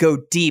 ultimately to go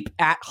deep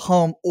at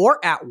home or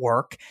at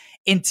work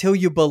until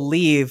you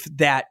believe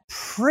that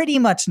pretty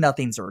much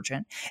nothing's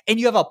urgent and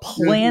you have a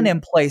plan in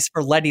place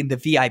for letting the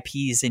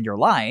VIPs in your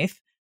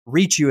life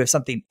reach you if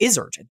something is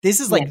urgent.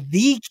 This is like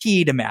the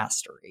key to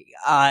mastery.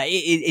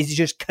 It's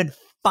just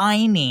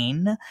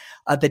confining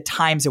the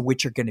times in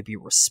which you're going to be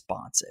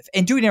responsive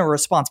and doing it in a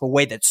responsible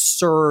way that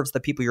serves the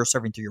people you're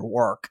serving through your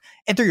work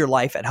and through your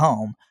life at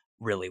home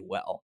really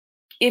well.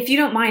 If you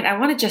don't mind, I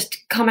want to just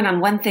comment on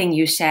one thing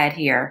you said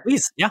here.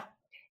 Please. Yeah.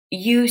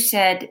 You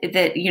said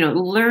that,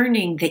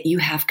 learning that you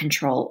have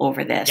control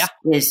over this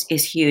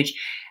is huge.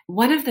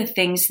 One of the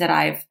things that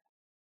I've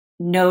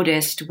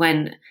noticed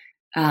when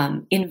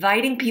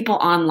inviting people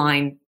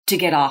online to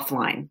get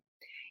offline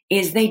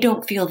is they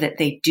don't feel that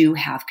they do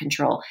have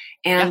control.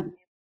 And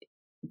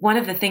one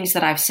of the things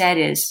that I've said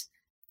is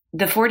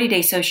the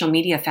 40-day social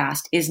media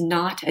fast is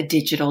not a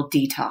digital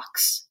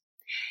detox.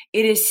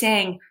 It is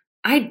saying,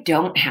 I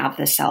don't have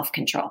the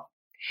self-control.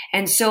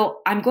 And so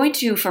I'm going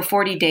to, for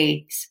 40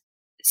 days,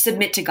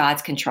 submit to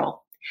God's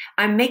control.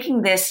 I'm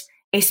making this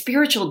a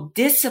spiritual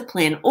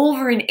discipline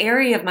over an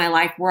area of my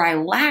life where I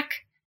lack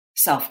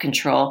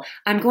self-control.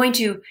 I'm going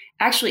to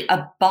actually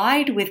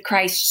abide with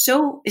Christ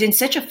in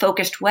such a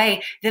focused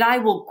way that I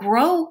will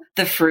grow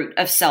the fruit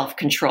of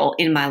self-control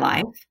in my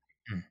life.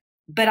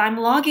 But I'm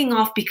logging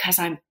off because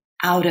I'm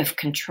out of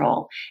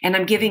control, and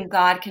I'm giving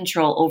God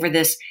control over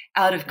this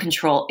out of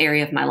control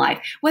area of my life,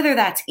 whether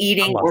that's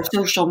eating or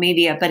social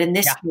media, but in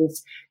this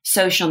case,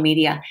 social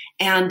media.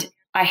 And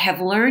I have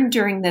learned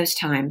during those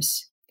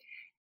times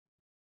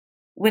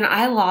when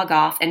I log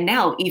off, and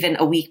now even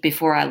a week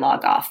before I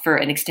log off for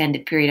an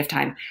extended period of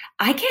time,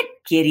 I get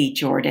giddy,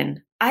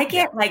 Jordan. I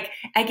get like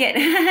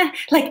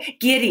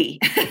giddy.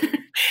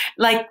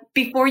 Like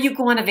before you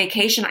go on a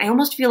vacation, I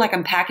almost feel like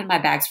I'm packing my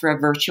bags for a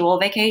virtual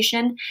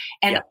vacation.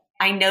 And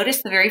I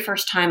noticed the very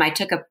first time I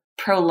took a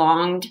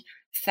prolonged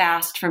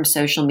fast from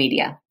social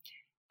media,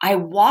 I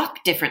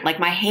walked different. Like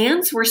my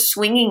hands were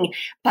swinging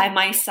by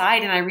my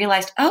side, and I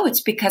realized, oh,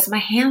 it's because my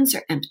hands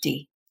are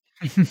empty.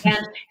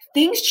 And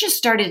things just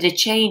started to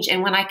change.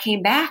 And when I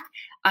came back,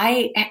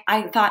 I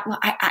thought, well,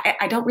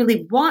 I don't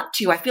really want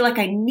to. I feel like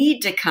I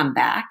need to come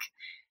back.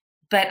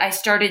 But I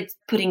started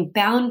putting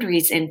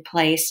boundaries in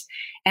place.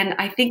 And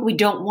I think we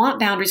don't want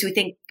boundaries. We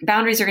think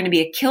boundaries are going to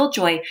be a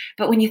killjoy.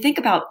 But when you think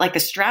about like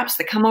the straps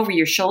that come over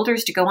your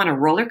shoulders to go on a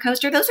roller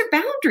coaster, those are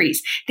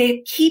boundaries.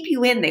 They keep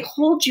you in. They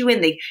hold you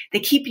in. They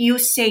keep you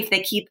safe. They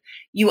keep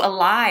you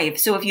alive.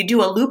 So if you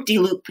do a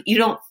loop-de-loop, you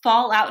don't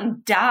fall out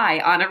and die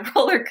on a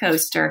roller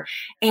coaster.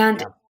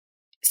 And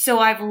so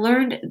I've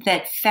learned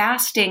that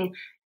fasting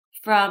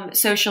from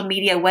social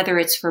media, whether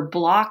it's for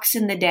blocks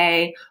in the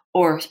day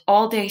or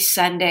all day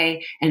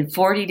Sunday and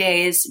 40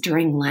 days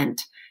during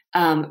Lent,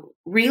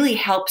 really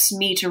helps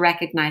me to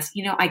recognize,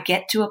 I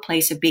get to a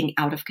place of being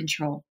out of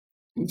control.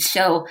 And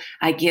so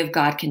I give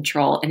God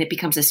control, and it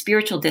becomes a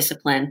spiritual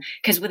discipline,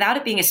 because without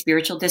it being a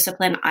spiritual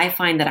discipline, I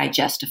find that I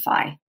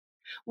justify.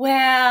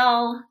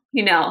 Well,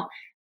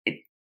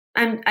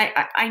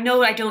 I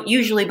know I don't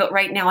usually, but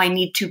right now I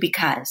need to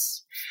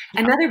because.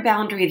 Another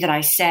boundary that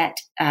I set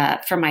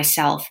for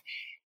myself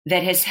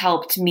that has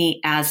helped me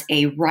as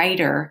a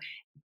writer,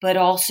 but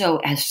also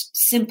as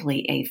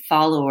simply a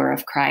follower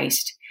of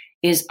Christ,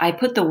 is I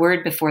put the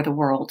word before the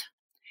world.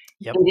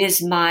 Yep.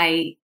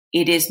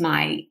 It is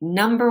my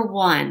number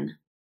one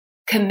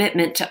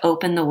commitment to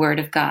open the word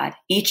of God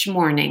each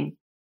morning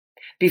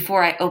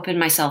before I open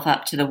myself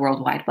up to the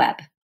World Wide Web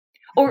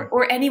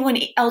or anyone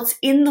else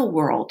in the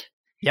world.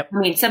 Yep. I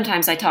mean,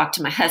 sometimes I talk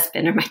to my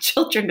husband or my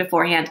children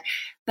beforehand,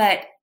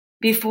 but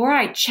before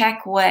I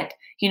check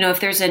if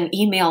there's an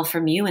email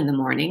from you in the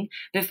morning,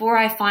 before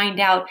I find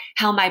out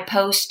how my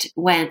post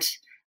went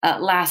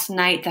last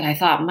night that I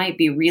thought might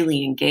be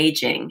really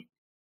engaging,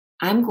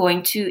 I'm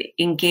going to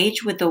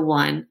engage with the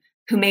one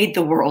who made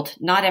the world,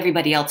 not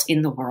everybody else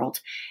in the world,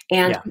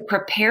 and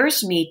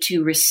prepares me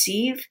to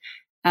receive,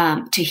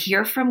 to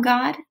hear from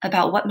God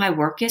about what my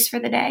work is for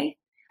the day.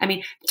 I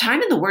mean,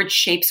 time in the Word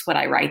shapes what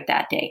I write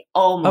that day,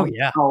 almost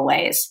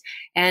always.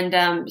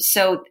 And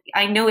so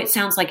I know it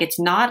sounds like it's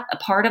not a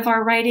part of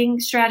our writing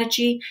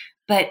strategy,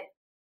 but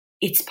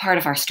it's part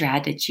of our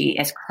strategy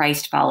as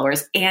Christ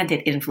followers, and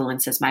it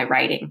influences my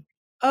writing.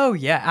 Oh,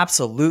 yeah,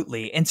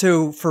 absolutely. And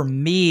so for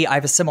me, I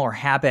have a similar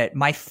habit.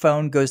 My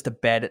phone goes to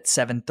bed at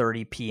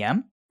 7:30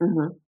 p.m.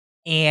 Mm-hmm.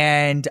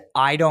 And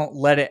I don't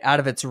let it out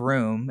of its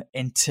room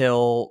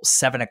until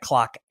 7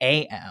 o'clock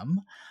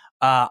a.m.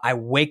 I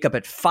wake up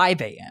at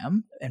 5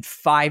 a.m. and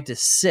 5 to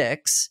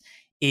 6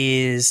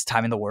 is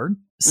time in the Word.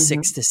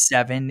 6 to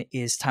 7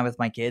 is time with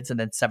my kids. And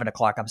then 7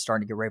 o'clock, I'm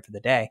starting to get ready for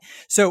the day.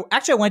 So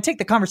actually, I want to take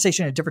the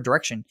conversation in a different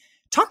direction.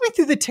 Talk me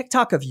through the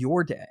TikTok of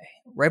your day,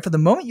 right? From the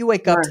moment you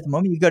wake up to the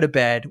moment you go to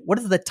bed, what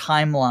does the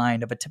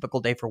timeline of a typical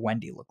day for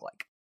Wendy look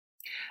like?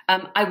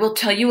 I will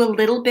tell you a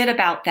little bit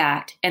about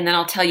that, and then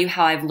I'll tell you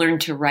how I've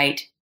learned to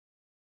write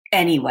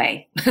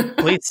anyway.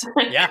 Please.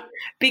 Yeah.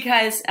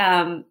 Because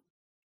I'm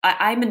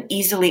an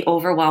easily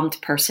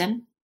overwhelmed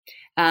person.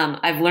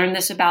 I've learned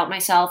this about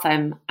myself. I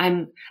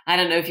don't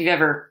know if you've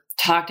ever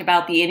talked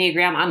about the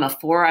Enneagram. I'm a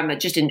 4. I'm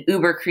just an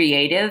uber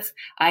creative.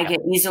 I get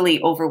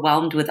easily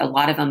overwhelmed with a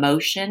lot of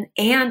emotion.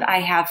 And I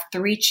have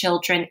 3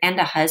 children and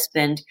a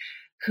husband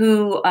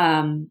who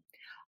are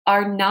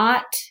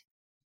not,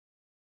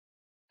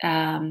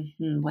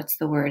 what's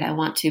the word? I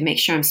want to make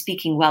sure I'm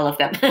speaking well of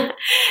them.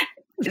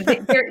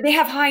 They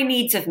have high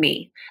needs of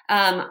me.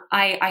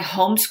 I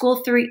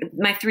homeschool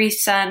my 3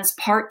 sons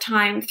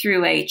part-time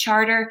through a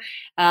charter,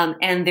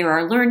 and there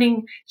are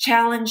learning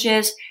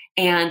challenges,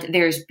 and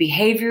there's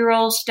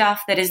behavioral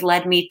stuff that has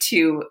led me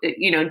to,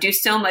 do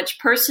so much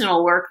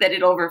personal work that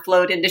it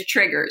overflowed into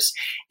triggers.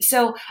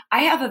 So I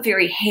have a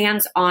very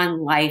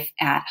hands-on life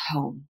at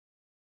home.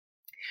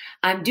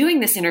 I'm doing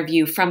this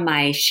interview from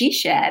my she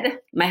shed.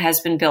 My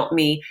husband built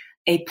me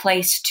a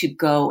place to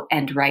go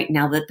and write.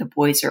 Now that the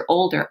boys are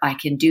older, I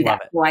can do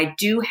that. So I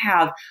do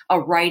have a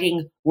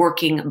writing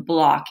working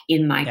block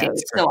in my day.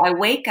 So I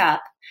wake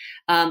up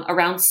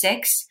around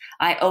 6.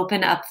 I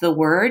open up the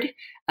Word.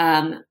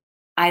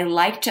 I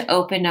like to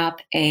open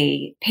up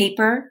a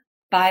paper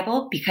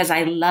Bible because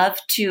I love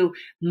to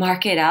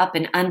mark it up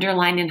and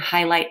underline and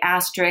highlight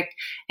asterisk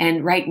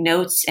and write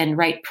notes and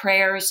write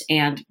prayers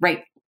and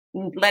write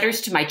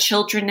letters to my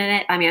children in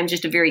it. I mean, I'm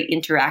just a very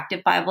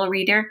interactive Bible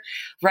reader.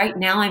 Right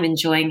now I'm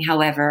enjoying,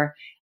 however,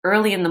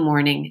 early in the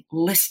morning,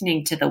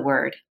 listening to the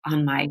Word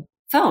on my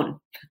phone.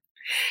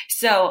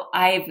 So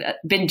I've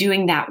been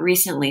doing that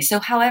recently. So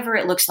however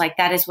it looks like,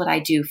 that is what I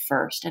do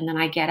first. And then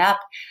I get up,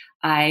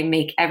 I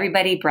make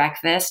everybody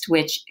breakfast,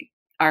 which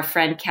our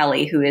friend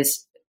Kelly,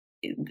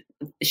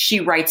 she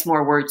writes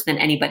more words than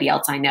anybody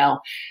else I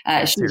know.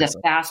 She's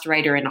a fast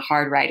writer and a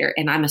hard writer,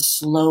 and I'm a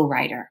slow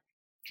writer.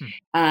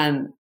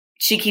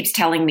 She keeps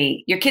telling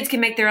me, your kids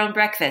can make their own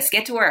breakfast,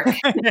 get to work.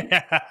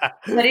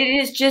 But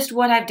it is just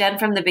what I've done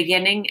from the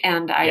beginning,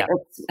 and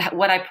it's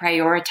what I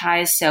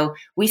prioritize. So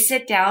we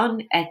sit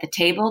down at the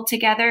table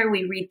together.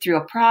 We read through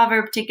a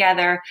proverb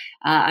together.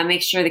 I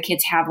make sure the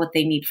kids have what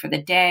they need for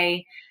the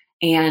day.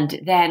 And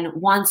then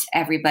once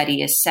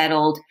everybody is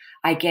settled,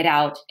 I get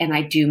out and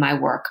I do my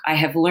work. I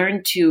have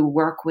learned to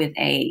work with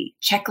a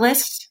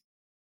checklist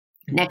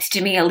next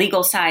to me, a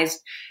legal-sized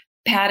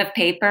pad of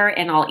paper,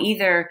 and I'll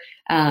either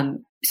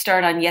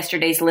start on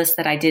yesterday's list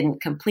that I didn't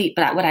complete.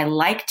 But what I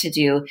like to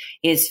do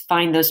is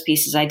find those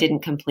pieces I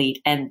didn't complete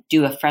and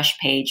do a fresh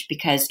page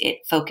because it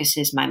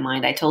focuses my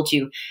mind. I told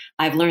you,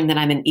 I've learned that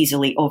I'm an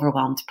easily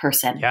overwhelmed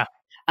person. Yeah.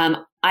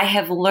 I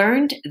have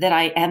learned that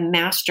I am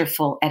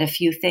masterful at a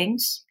few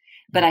things,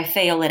 but I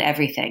fail at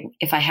everything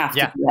if I have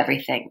to do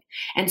everything.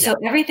 And so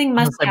everything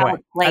must have a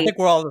place. I think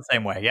we're all the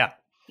same way. Yeah.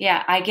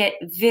 Yeah. I get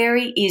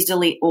very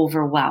easily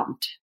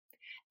overwhelmed.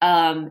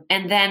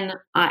 And then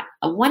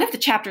one of the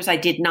chapters I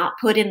did not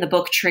put in the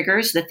book,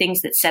 Triggers, the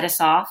things that set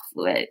us off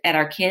at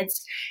our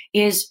kids,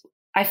 is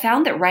I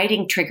found that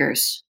writing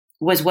triggers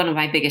was one of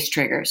my biggest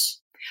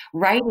triggers.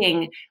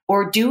 Writing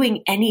or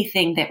doing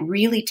anything that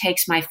really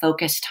takes my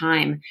focus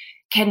time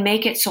can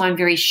make it so I'm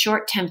very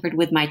short-tempered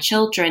with my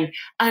children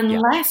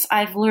unless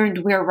I've learned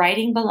where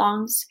writing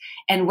belongs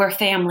and where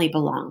family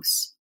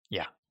belongs.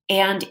 Yeah.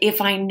 And if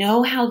I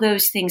know how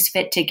those things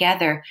fit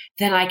together,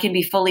 then I can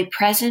be fully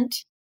present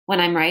when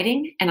I'm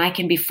writing, and I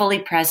can be fully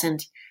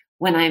present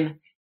when I'm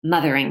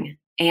mothering.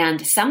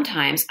 And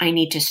sometimes I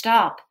need to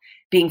stop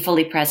being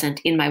fully present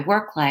in my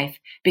work life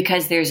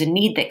because there's a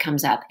need that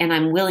comes up, and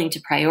I'm willing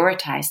to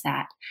prioritize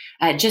that.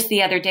 Just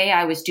the other day,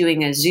 I was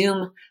doing a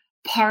Zoom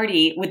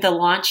party with the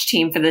launch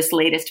team for this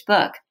latest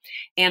book.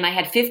 And I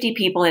had 50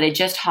 people that had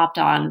just hopped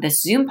on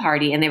this Zoom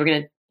party, and they were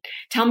going to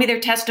tell me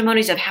their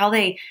testimonies of how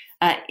they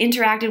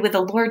interacted with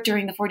the Lord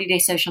during the 40-day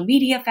social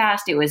media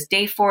fast. It was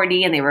day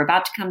 40 and they were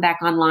about to come back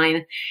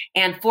online.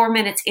 And 4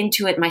 minutes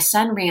into it, my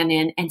son ran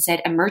in and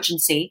said,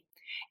 emergency.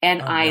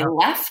 And I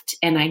left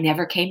and I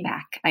never came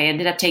back. I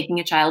ended up taking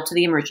a child to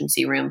the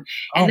emergency room.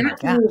 And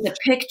that was a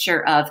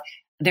picture of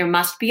there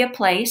must be a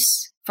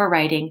place for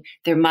writing.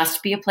 There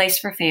must be a place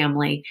for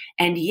family.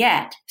 And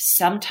yet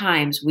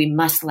sometimes we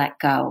must let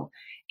go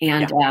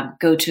and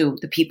go to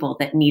the people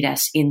that need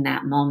us in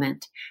that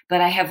moment.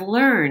 But I have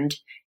learned,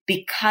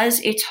 because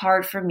it's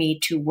hard for me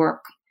to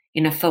work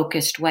in a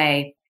focused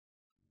way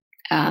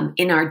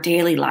in our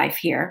daily life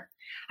here,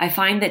 I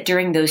find that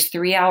during those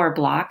 3-hour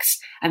blocks,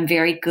 I'm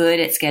very good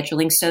at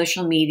scheduling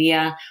social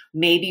media,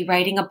 maybe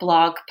writing a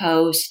blog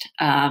post.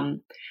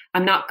 I'm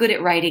not good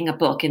at writing a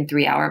book in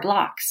 3-hour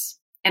blocks,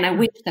 and I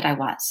wish that I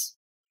was.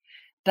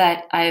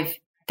 But I've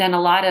done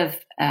a lot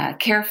of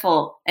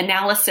careful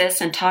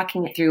analysis and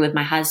talking it through with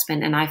my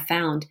husband, and I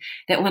found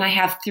that when I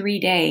have 3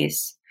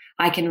 days,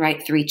 I can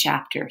write 3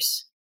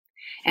 chapters.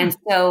 And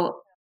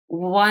so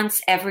once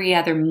every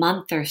other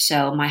month or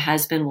so, my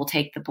husband will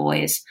take the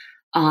boys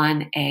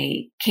on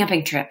a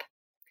camping trip.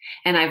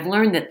 And I've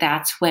learned that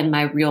that's when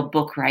my real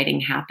book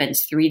writing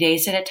happens, 3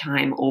 days at a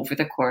time over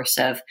the course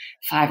of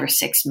 5 or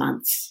 6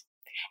 months.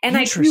 And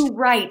I do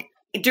write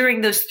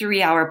during those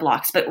 3-hour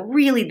blocks, but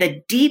really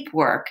the deep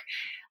work,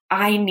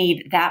 I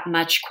need that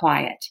much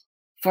quiet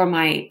for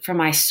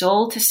my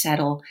soul to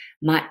settle,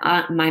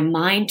 my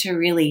mind to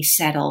really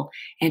settle,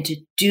 and to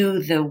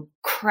do the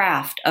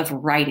craft of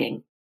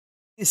writing.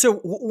 So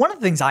one of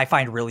the things I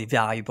find really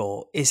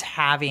valuable is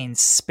having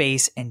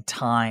space and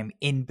time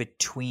in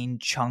between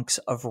chunks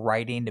of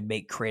writing to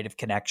make creative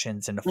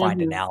connections and to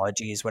find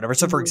analogies, whatever.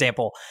 So for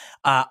example,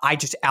 I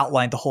just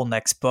outlined the whole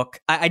next book.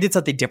 I did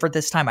something different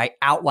this time. I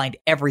outlined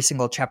every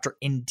single chapter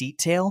in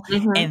detail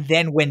and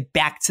then went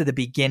back to the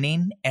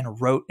beginning and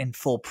wrote in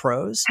full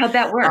prose. How'd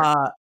that work?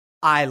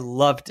 I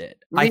loved it.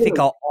 I Really? think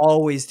I'll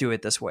always do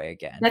it this way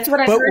again. That's what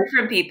I've heard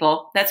from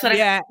people. That's what I've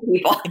heard from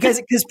people.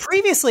 because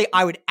previously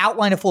I would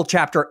outline a full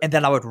chapter and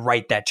then I would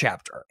write that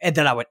chapter. And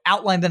then I would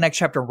outline the next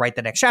chapter and write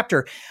the next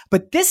chapter.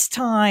 But this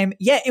time,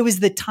 it was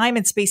the time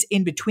and space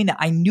in between that.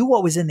 I knew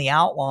what was in the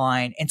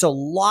outline. And so a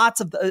lot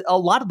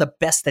of the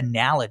best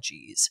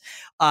analogies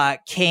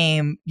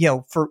came,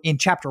 in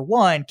chapter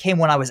 1 came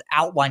when I was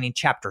outlining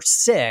chapter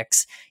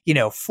 6,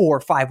 4 or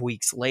 5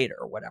 weeks later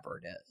or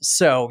whatever it is.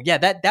 So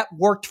that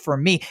worked for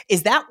me.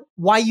 Is that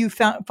why you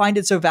find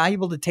it so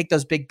valuable to take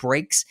those big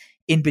breaks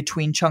in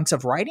between chunks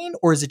of writing?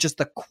 Or is it just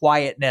the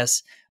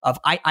quietness of,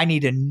 I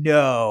need to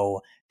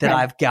know that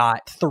I've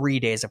got 3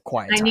 days of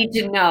quiet time? I need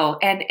to know.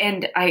 And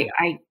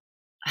I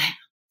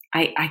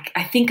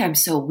think I'm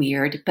so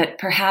weird, but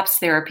perhaps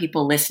there are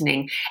people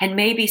listening, and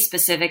maybe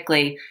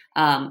specifically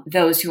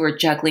those who are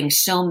juggling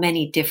so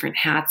many different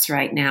hats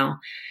right now,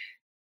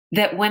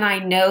 that when I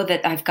know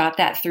that I've got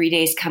that 3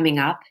 days coming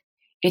up,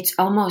 it's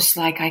almost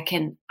like I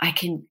can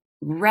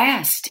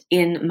rest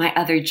in my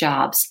other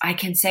jobs. I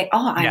can say,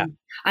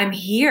 I'm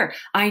here.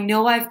 I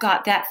know I've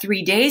got that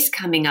 3 days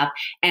coming up,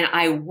 and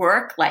I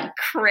work like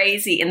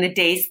crazy in the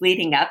days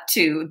leading up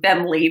to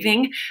them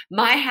leaving.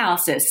 My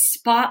house is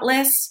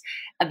spotless.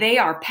 They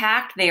are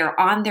packed. They are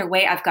on their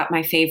way. I've got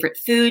my favorite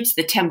foods.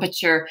 The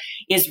temperature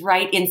is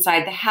right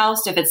inside the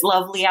house. If it's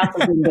lovely out,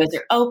 the windows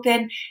are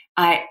open.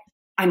 I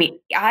mean,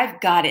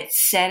 I've got it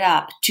set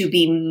up to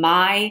be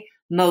my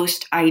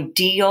most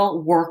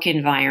ideal work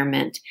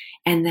environment.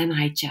 And then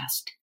I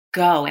just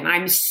go, and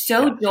I'm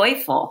so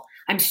joyful.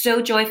 I'm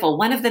so joyful.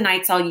 One of the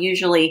nights I'll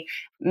usually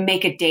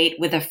make a date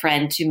with a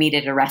friend to meet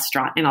at a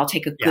restaurant, and I'll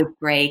take a good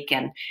break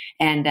and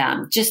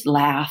just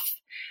laugh.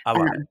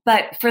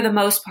 But for the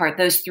most part,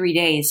 those 3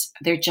 days,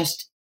 they're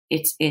just,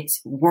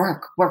 it's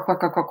work.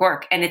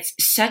 And it's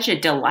such a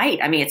delight.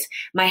 I mean, it's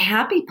my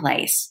happy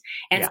place.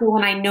 And so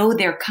when I know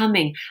they're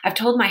coming, I've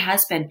told my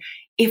husband,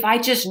 if I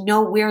just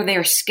know where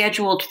they're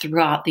scheduled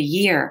throughout the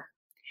year,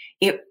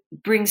 it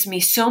brings me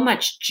so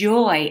much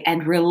joy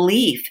and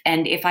relief.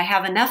 And if I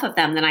have enough of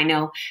them, then I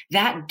know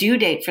that due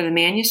date for the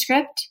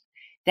manuscript,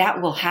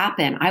 that will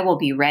happen. I will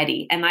be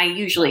ready. And I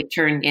usually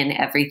turn in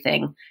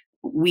everything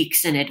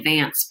weeks in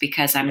advance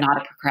because I'm not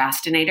a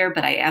procrastinator,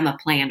 but I am a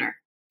planner.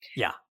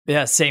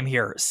 Yeah, same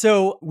here.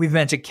 So we've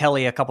mentioned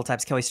Kelly a couple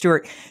times, Kelly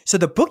Stewart. So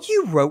the book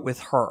you wrote with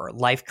her,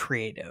 Life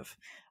Creative,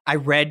 I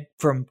read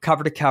from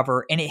cover to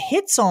cover, and it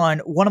hits on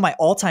one of my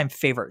all-time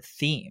favorite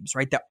themes,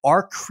 right? That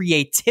our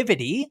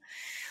creativity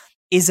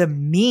is a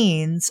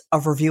means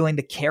of revealing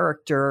the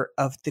character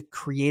of the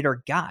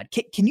Creator God.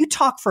 Can you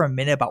talk for a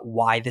minute about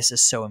why this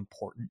is so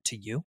important to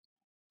you?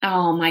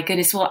 Oh my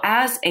goodness. Well,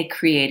 as a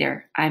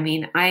creator, I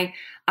mean, I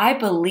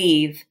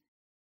believe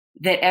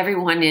that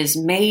everyone is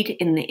made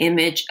in the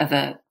image of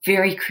a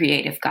very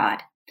creative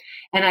God.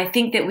 And I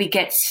think that we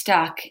get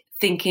stuck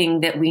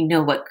thinking that we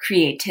know what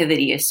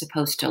creativity is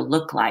supposed to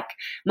look like.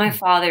 My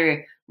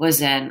father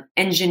was an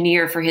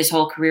engineer for his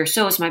whole career.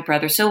 So was my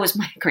brother. So was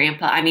my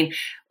grandpa. I mean,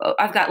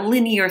 I've got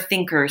linear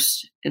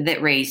thinkers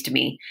that raised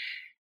me.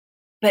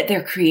 But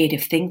they're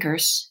creative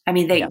thinkers. I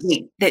mean,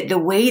 the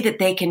way that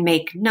they can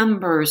make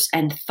numbers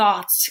and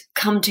thoughts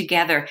come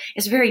together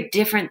is very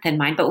different than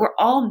mine. But we're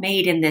all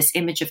made in this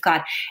image of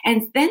God.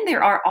 And then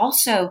there are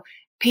also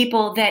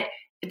people that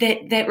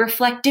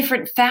reflect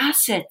different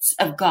facets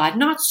of God.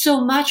 Not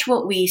so much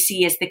what we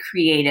see as the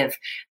creative,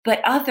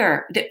 but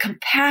the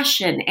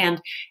compassion,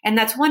 and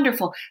that's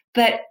wonderful.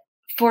 But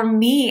for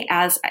me,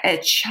 as a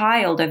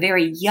child, a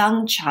very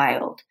young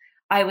child,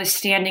 I was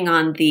standing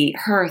on the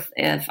hearth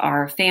of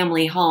our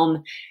family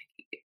home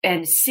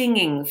and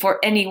singing for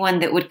anyone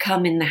that would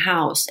come in the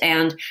house.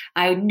 And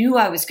I knew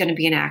I was going to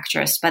be an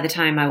actress by the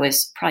time I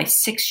was probably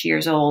 6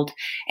 years old.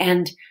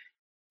 And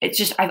it's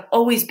just, I've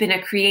always been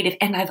a creative,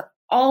 and I've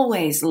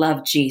always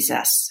loved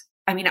Jesus.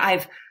 I mean,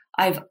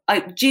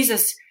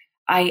 Jesus,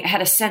 I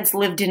had a sense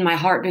lived in my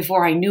heart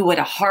before I knew what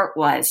a heart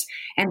was.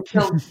 And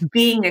so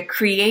being a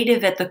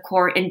creative at the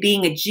core and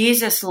being a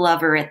Jesus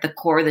lover at the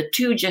core, the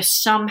two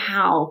just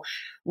somehow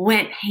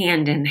went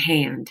hand in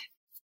hand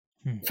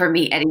for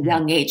me at a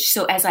young age.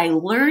 So as I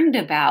learned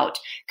about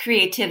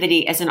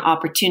creativity as an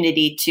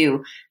opportunity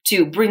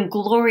to bring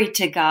glory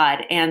to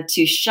God and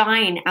to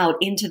shine out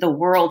into the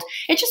world,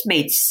 it just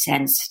made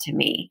sense to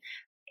me.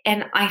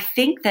 And I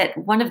think that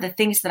one of the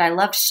things that I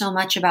loved so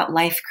much about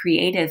Life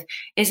Creative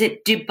is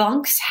it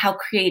debunks how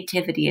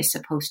creativity is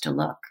supposed to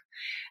look.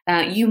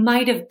 You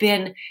might have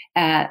been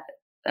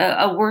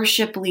a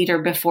worship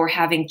leader before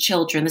having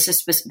children. This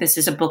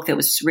is a book that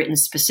was written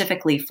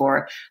specifically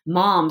for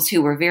moms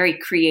who were very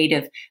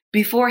creative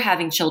before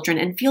having children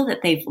and feel that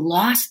they've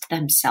lost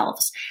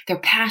themselves, their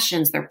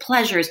passions, their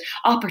pleasures,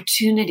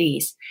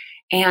 opportunities.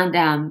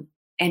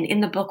 And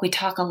in the book, we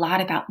talk a lot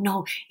about,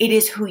 no, it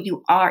is who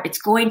you are. It's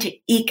going to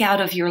eke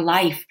out of your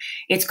life.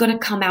 It's going to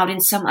come out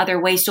in some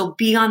other way. So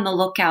be on the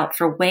lookout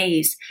for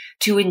ways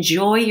to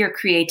enjoy your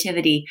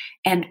creativity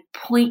and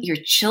point your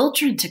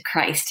children to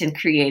Christ in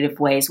creative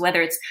ways,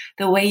 whether it's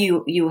the way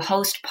you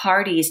host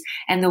parties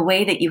and the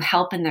way that you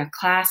help in their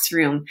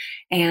classroom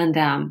and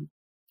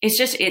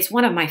it's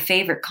one of my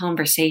favorite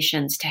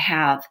conversations to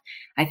have.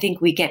 I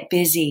think we get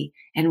busy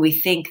and we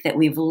think that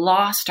we've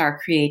lost our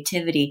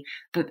creativity,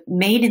 but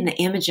made in the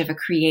image of a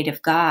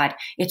creative God,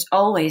 it's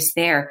always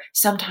there.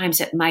 Sometimes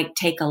it might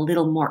take a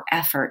little more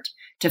effort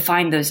to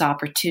find those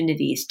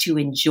opportunities to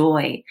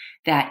enjoy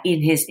that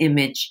in his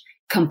image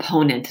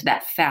component,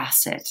 that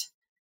facet.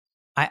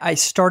 I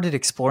started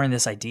exploring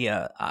this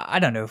idea, I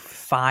don't know,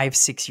 5,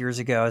 6 years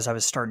ago, as I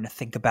was starting to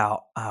think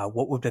about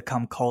what would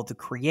become called to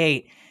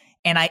create.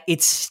 And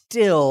it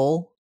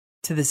still,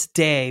 to this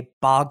day,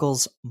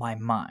 boggles my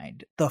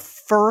mind. The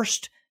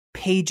first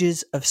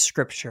pages of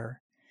Scripture,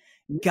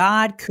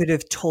 God could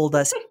have told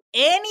us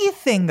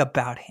anything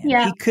about him.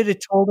 Yeah. He could have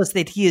told us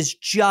that he is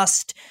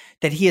just,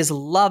 that he is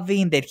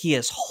loving, that he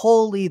is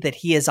holy, that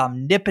he is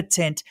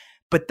omnipotent.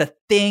 But the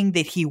thing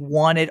that he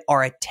wanted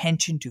our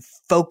attention to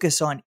focus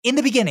on in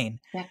the beginning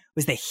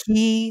was that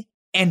he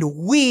and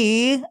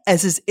we,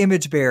 as his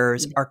image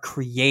bearers, are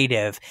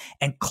creative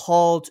and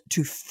called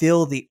to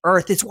fill the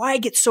earth. It's why I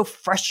get so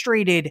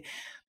frustrated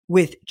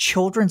with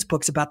children's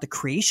books about the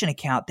creation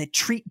account that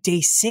treat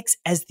day 6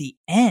 as the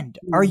end.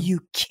 Are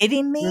you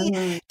kidding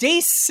me? Day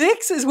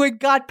 6 is when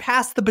God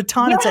passed the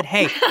baton and said,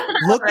 hey,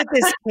 look at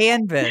this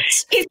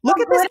canvas. Look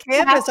at this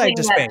canvas I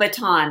just made.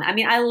 Baton. I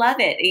mean, I love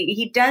it.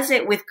 He does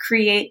it with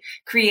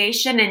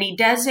creation, and he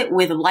does it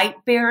with light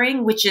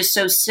bearing, which is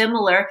so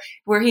similar,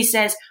 where he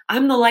says,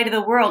 I'm the light of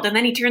the world. And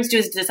then he turns to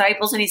his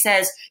disciples and he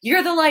says,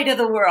 you're the light of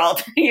the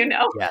world.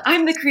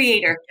 I'm the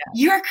creator.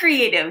 You're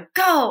creative.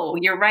 Go.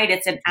 You're right.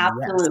 It's an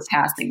absolute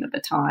passing the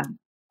baton.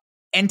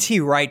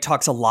 N.T. Wright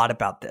talks a lot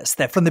about this,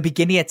 that from the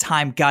beginning of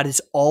time, God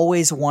has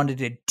always wanted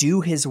to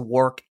do his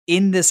work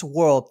in this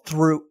world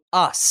through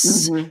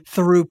us,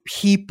 through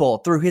people,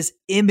 through his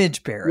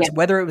image bearers,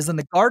 whether it was in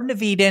the Garden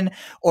of Eden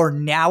or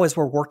now as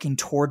we're working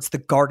towards the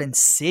Garden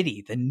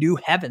City, the new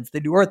heavens,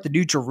 the new earth, the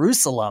new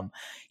Jerusalem.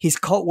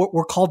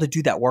 We're called to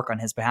do that work on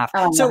his behalf.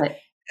 So,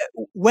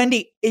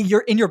 Wendy, in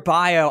your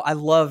bio, I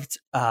loved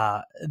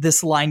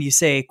this line you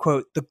say,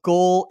 quote, the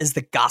goal is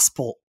the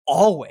gospel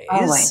always.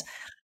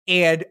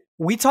 And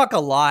we talk a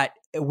lot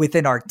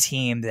within our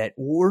team that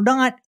we're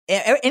not,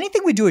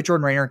 anything we do at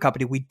Jordan Rainer and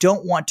Company, we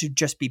don't want to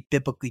just be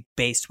biblically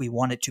based. We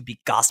want it to be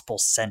gospel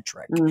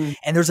centric.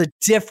 And there's a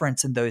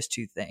difference in those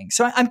two things.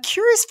 So I'm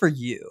curious for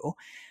you,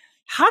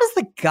 how does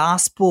the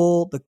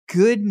gospel, the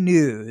good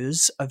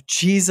news of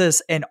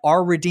Jesus and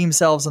our redeemed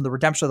selves and the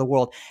redemption of the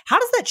world, how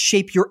does that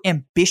shape your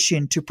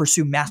ambition to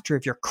pursue mastery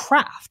of your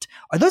craft?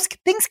 Are those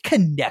things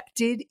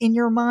connected in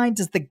your mind?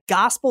 Does the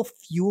gospel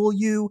fuel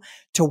you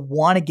to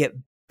want to get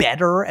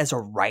better as a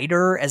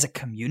writer, as a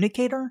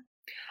communicator?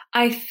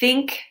 I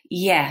think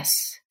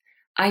yes.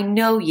 I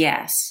know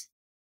yes.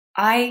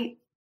 I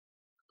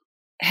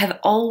have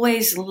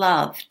always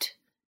loved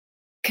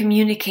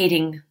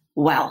communicating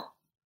well.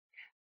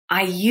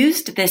 I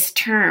used this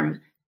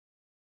term,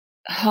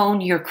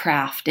 hone your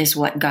craft, is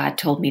what God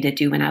told me to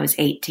do when I was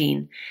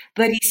 18.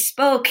 But he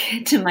spoke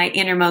to my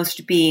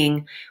innermost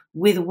being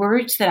with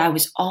words that I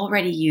was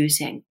already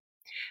using.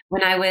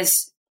 When I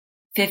was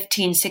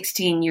 15,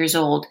 16 years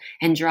old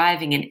and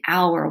driving an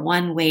hour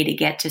one way to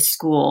get to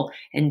school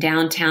in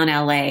downtown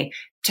LA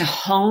to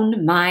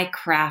hone my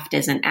craft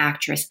as an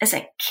actress, as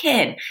a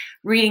kid,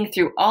 reading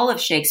through all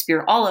of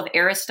Shakespeare, all of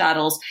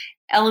Aristotle's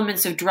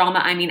elements of drama.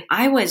 I mean,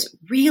 I was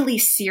really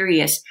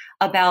serious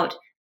about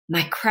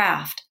my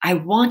craft. I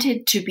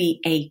wanted to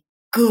be a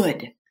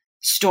good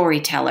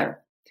storyteller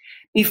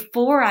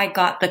before I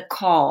got the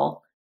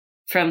call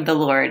from the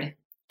Lord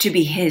to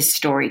be his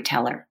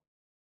storyteller.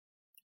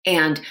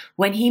 And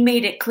when he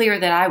made it clear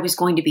that I was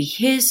going to be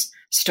his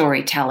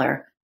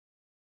storyteller,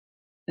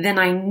 then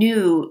I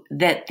knew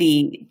that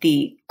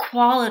the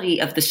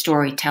quality of the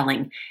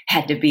storytelling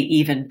had to be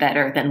even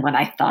better than what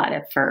I thought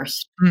at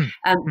first.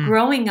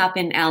 Growing up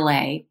in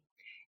LA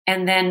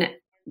and then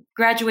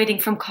graduating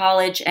from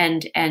college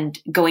and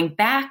going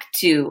back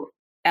to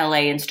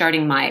LA and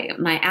starting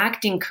my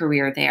acting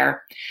career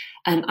there,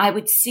 I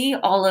would see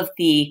all of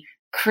the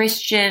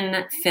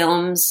Christian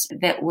films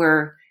that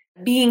were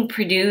being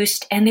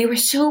produced, and they were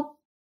so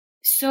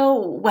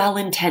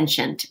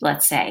well-intentioned,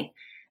 let's say.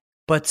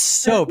 But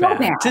so bad.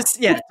 Let's just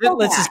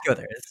go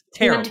there. It's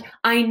terrible.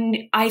 And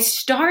I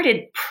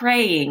started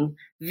praying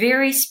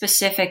very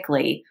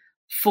specifically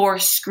for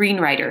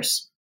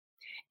screenwriters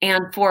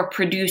and for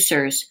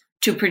producers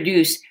to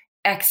produce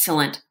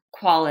excellent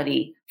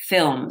quality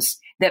films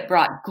that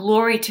brought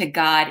glory to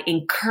God,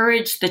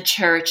 encouraged the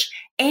church,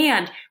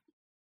 and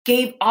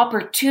gave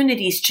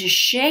opportunities to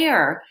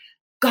share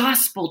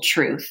gospel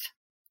truth,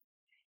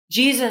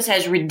 Jesus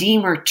as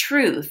Redeemer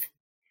truth,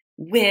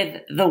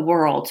 with the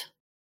world,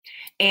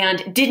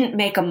 and didn't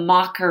make a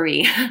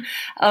mockery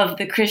of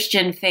the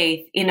Christian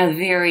faith in a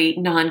very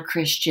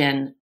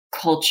non-Christian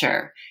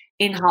culture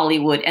in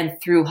Hollywood and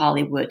through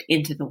Hollywood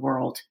into the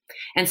world.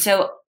 And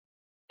so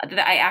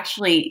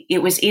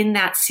it was in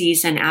that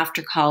season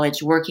after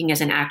college, working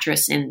as an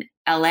actress in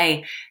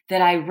LA,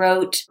 that I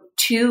wrote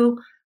 2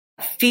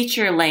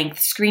 feature-length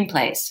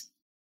screenplays.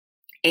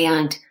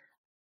 And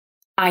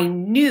I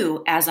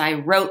knew as I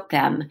wrote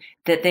them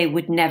that they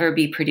would never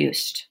be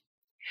produced.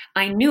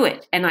 I knew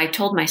it. And I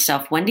told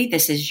myself, Wendy,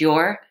 this is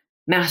your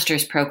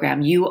master's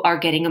program. You are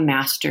getting a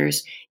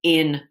master's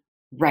in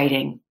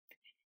writing,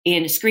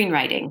 in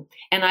screenwriting.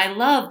 And I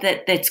love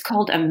that it's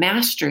called a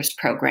master's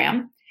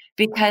program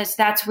because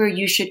that's where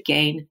you should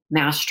gain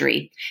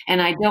mastery.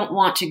 And I don't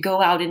want to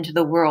go out into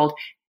the world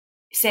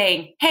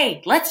saying,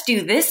 hey, let's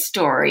do this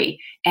story.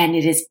 And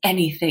it is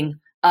anything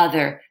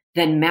other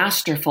than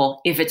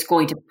masterful if it's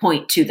going to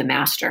point to the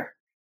master.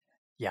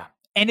 Yeah.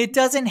 And it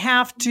doesn't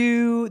have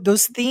to,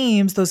 those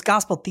themes, those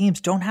gospel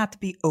themes don't have to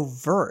be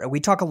overt.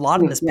 We talk a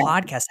lot in this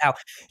podcast how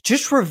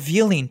just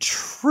revealing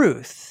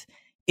truth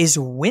is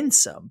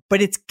winsome,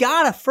 but it's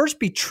got to first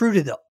be true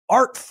to the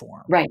art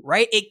form,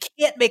 right? It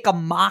can't make a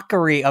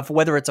mockery of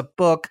whether it's a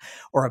book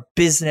or a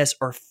business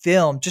or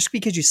film. Just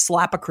because you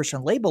slap a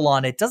Christian label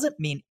on it doesn't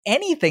mean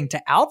anything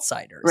to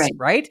outsiders,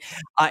 right?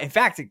 In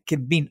fact, it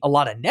can mean a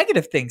lot of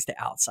negative things to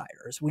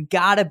outsiders. We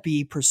got to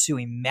be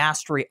pursuing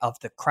mastery of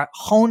the craft,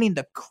 honing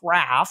the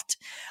craft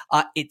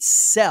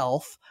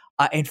itself,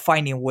 and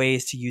finding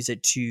ways to use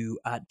it to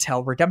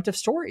tell redemptive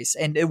stories,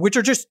 and which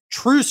are just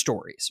true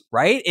stories,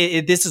 right?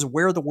 This is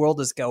where the world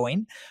is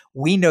going.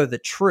 We know the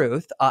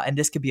truth, and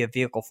this could be a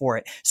vehicle for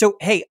it. So,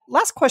 hey,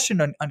 last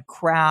question on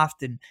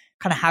craft and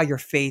kind of how your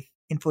faith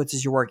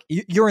influences your work.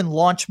 You're in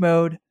launch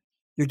mode.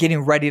 You're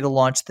getting ready to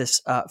launch this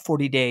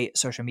 40-day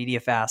social media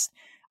fast.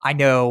 I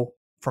know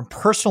from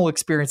personal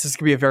experience, this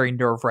can be a very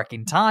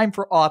nerve-wracking time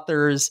for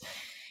authors.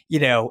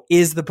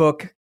 Is the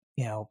book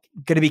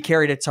going to be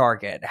carried at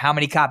Target? How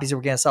many copies are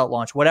we going to sell at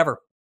launch?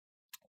 Whatever.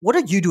 What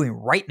are you doing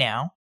right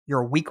now? You're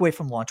a week away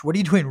from launch. What are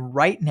you doing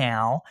right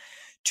now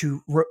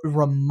to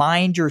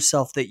remind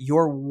yourself that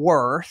your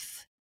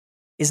worth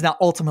is not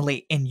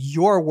ultimately in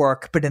your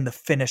work, but in the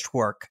finished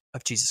work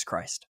of Jesus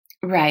Christ?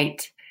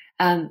 Right.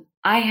 I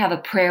have a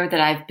prayer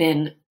that I've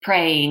been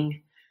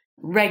praying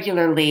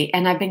regularly,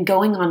 and I've been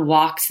going on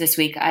walks this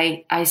week.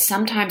 I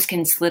sometimes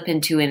can slip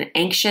into an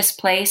anxious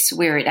place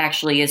where it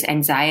actually is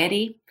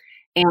anxiety.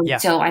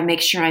 And so I make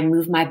sure I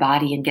move my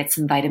body and get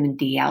some vitamin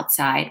D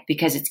outside,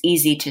 because it's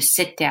easy to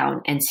sit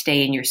down and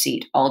stay in your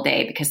seat all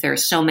day because there are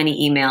so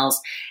many emails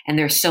and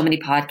there's so many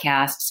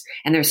podcasts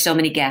and there's so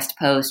many guest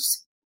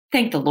posts.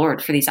 Thank the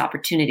Lord for these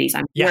opportunities.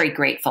 I'm very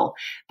grateful,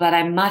 but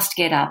I must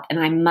get up and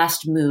I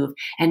must move.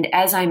 And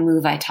as I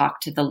move, I talk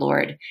to the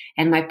Lord.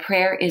 And my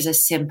prayer is a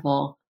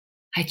simple,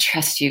 I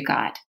trust you,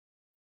 God.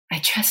 I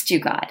trust you,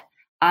 God.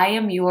 I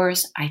am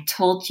yours. I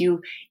told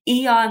you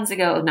years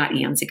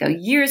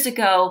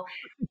ago,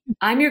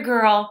 I'm your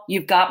girl.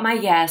 You've got my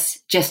yes.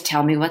 Just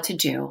tell me what to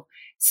do.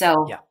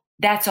 So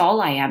that's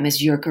all I am,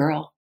 is your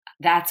girl.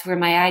 That's where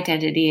my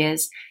identity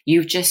is.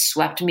 You've just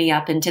swept me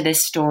up into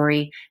this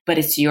story, but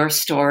it's your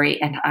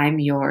story and I'm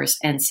yours.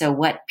 And so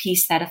what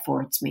peace that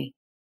affords me.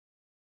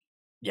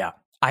 Yeah.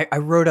 I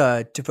wrote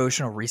a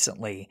devotional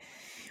recently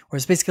where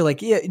it's basically like,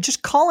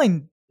 just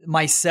calling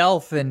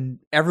myself and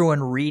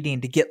everyone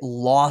reading to get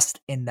lost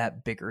in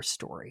that bigger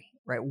story,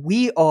 right?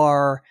 We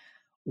are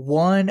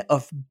one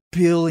of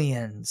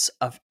billions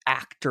of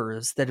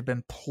actors that have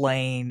been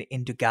playing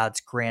into God's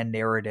grand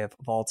narrative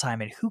of all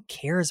time. And who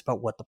cares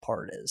about what the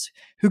part is?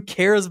 Who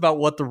cares about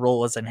what the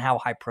role is and how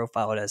high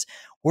profile it is?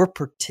 We're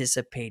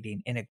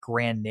participating in a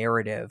grand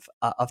narrative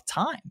of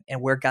time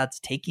and where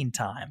God's taking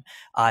time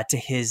to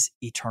his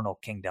eternal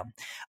kingdom.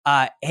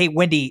 Hey,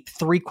 Wendy,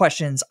 3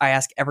 questions I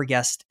ask every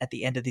guest at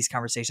the end of these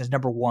conversations.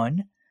 Number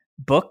 1,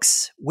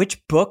 books.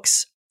 Which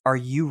books are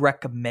you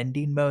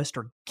recommending most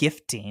or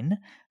gifting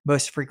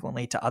most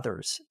frequently to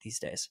others these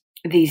days?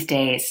 These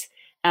days.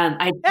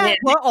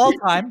 All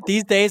time.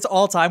 These days,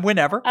 all time,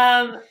 whenever.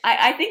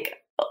 I think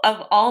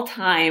of all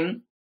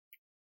time,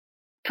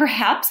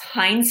 perhaps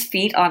Hind's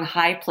Feet on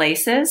High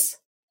Places.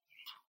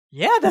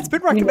 Yeah, that's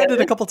been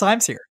recommended a couple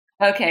times here.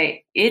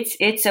 Okay.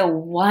 It's a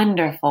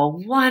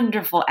wonderful,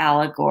 wonderful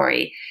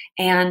allegory.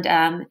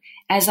 And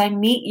as I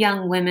meet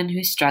young women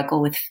who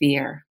struggle with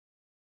fear,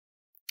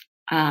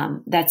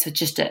 that's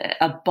just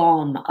a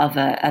balm of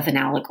an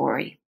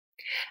allegory.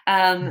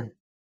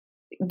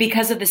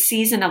 Because of the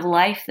season of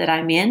life that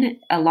I'm in,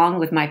 along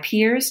with my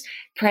peers,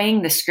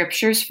 Praying the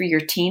Scriptures for Your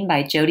Teen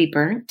by Jody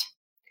Berndt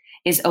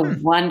is a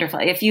wonderful,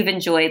 if you've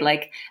enjoyed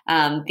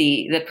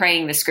the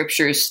Praying the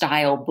Scriptures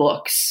style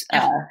books,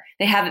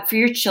 they have it for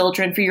your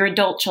children, for your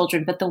adult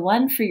children, but the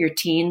one for your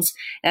teens,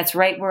 that's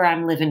right where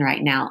I'm living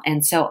right now.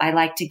 And so I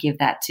like to give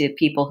that to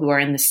people who are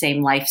in the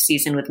same life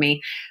season with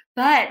me.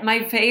 But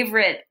my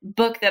favorite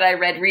book that I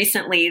read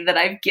recently that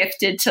I've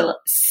gifted to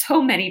so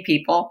many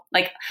people,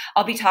 like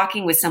I'll be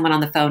talking with someone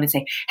on the phone and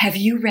say, have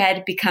you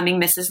read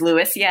Becoming Mrs.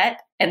 Lewis yet?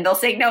 And they'll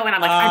say no. And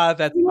I'm like,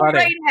 that's funny.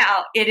 Right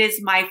now. It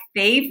is my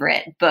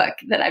favorite book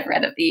that I've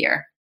read of the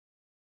year.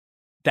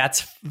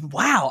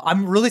 Wow.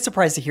 I'm really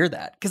surprised to hear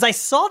that because I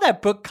saw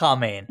that book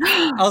coming.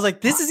 I was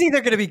like, this is either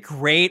going to be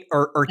great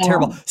or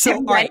terrible. So,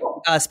 all right,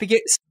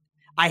 speaking,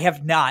 I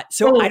have not.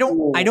 So I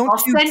don't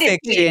do send fiction. It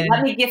to you.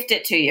 Let me gift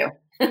it to you.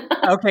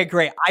 Okay,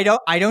 great.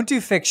 I don't do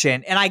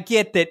fiction, and I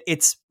get that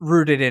it's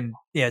rooted in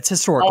it's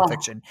historical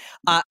fiction.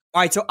 All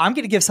right, so I'm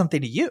going to give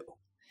something to you.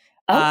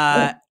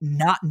 Not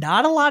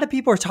a lot of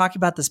people are talking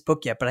about this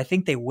book yet, but I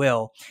think they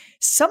will.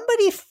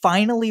 Somebody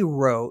finally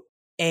wrote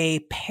a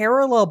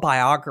parallel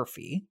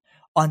biography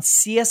on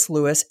C.S.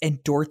 Lewis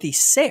and Dorothy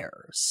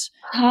Sayers,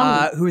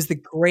 who was the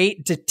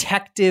great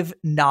detective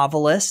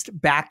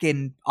novelist back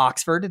in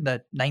Oxford in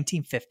the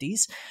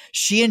 1950s.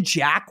 She and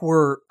Jack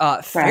were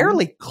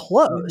fairly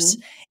close,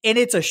 and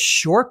it's a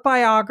short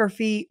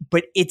biography,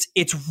 but it's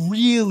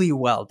really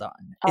well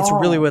done. It's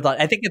really well done.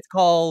 I think it's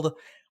called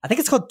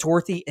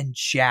Dorothy and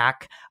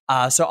Jack.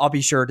 So I'll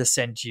be sure to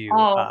send you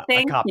a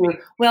copy. You.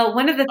 Well,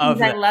 one of the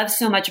things I love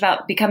so much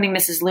about Becoming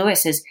Mrs.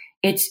 Lewis is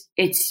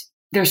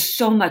there's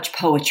so much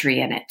poetry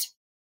in it.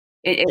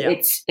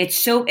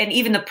 It's so, and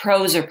even the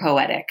prose are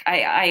poetic.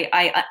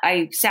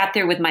 I sat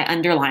there with my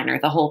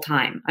underliner the whole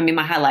time. I mean,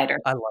 my highlighter.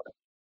 I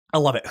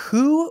love it.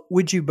 Who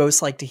would you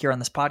most like to hear on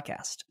this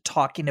podcast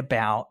talking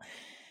about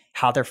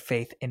how their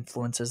faith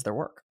influences their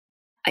work?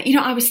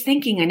 I was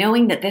thinking,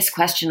 knowing that this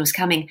question was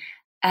coming,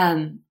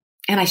 and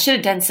I should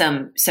have done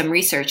some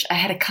research. I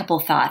had a couple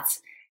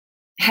thoughts.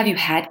 Have you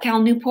had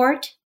Cal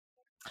Newport?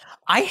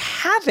 I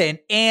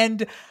haven't.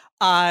 And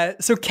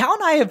so Cal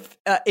and I have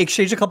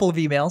exchanged a couple of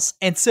emails.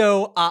 And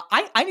so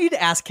I need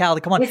to ask Cal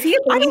to come on. Is he a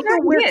believer? I don't know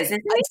where he is,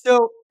 isn't he?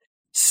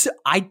 So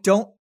I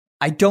don't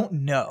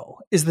know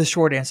is the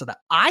short answer to that.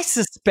 I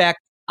suspect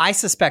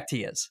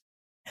he is.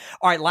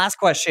 All right, last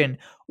question.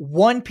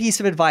 One piece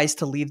of advice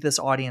to leave this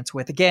audience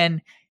with.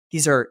 Again,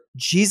 these are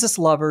Jesus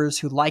lovers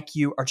who, like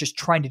you, are just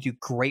trying to do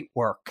great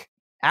work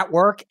at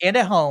work and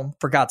at home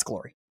for God's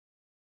glory.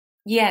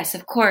 Yes,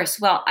 of course.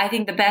 Well, I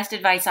think the best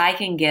advice I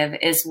can give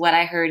is what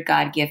I heard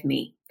God give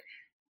me.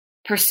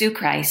 Pursue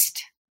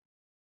Christ,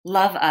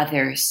 love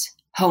others,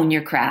 hone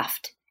your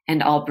craft,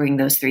 and I'll bring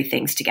those three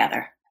things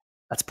together.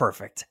 That's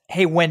perfect.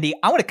 Hey, Wendy,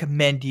 I want to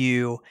commend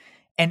you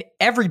and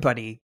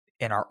everybody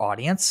in our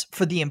audience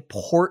for the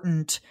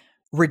important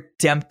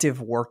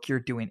redemptive work you're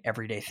doing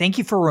every day. Thank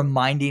you for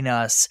reminding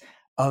us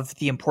of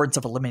the importance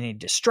of eliminating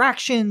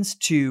distractions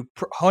to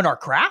hone our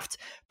craft,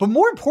 but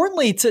more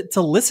importantly,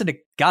 to listen to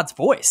God's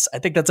voice. I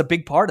think that's a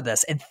big part of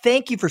this. And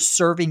thank you for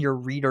serving your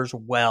readers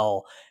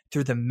well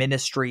through the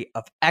ministry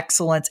of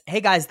excellence. Hey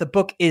guys, the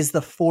book is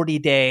the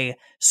 40-day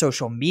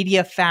social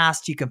media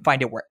fast. You can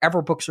find it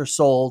wherever books are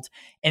sold.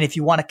 And if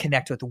you want to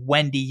connect with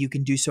Wendy, you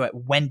can do so at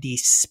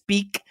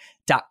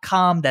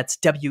wendyspeake.com. That's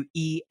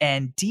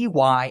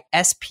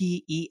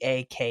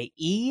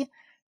WENDYSPEAKE.com.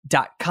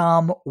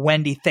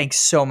 Wendy, thanks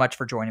so much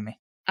for joining me.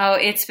 Oh,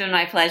 it's been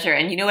my pleasure.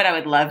 And you know what I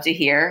would love to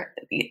hear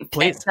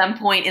Please. At some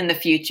point in the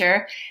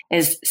future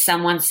is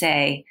someone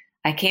say,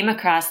 I came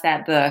across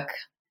that book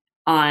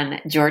on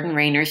Jordan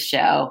Rayner's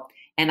show,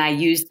 and I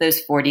used those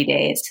 40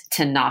 days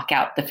to knock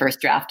out the first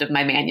draft of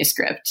my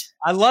manuscript.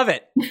 I love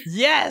it.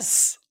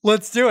 Yes,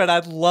 let's do it.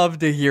 I'd love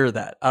to hear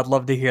that.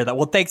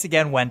 Well, thanks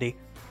again, Wendy.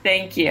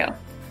 Thank you.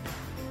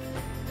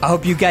 I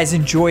hope you guys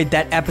enjoyed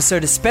that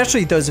episode,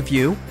 especially those of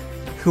you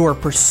who are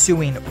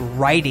pursuing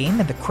writing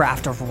and the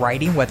craft of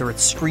writing, whether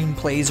it's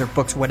screenplays or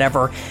books,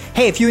 whatever.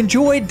 Hey, if you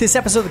enjoyed this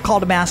episode of The Call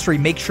to Mastery,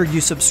 make sure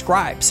you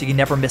subscribe so you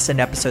never miss an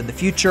episode in the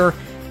future.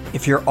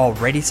 If you're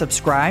already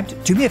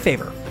subscribed, do me a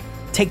favor.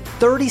 Take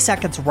 30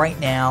 seconds right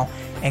now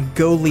and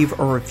go leave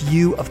a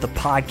review of the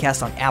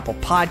podcast on Apple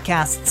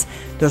Podcasts.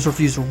 Those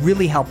reviews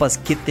really help us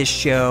get this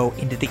show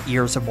into the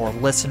ears of more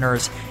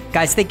listeners.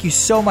 Guys, thank you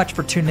so much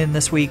for tuning in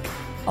this week.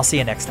 I'll see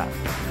you next time.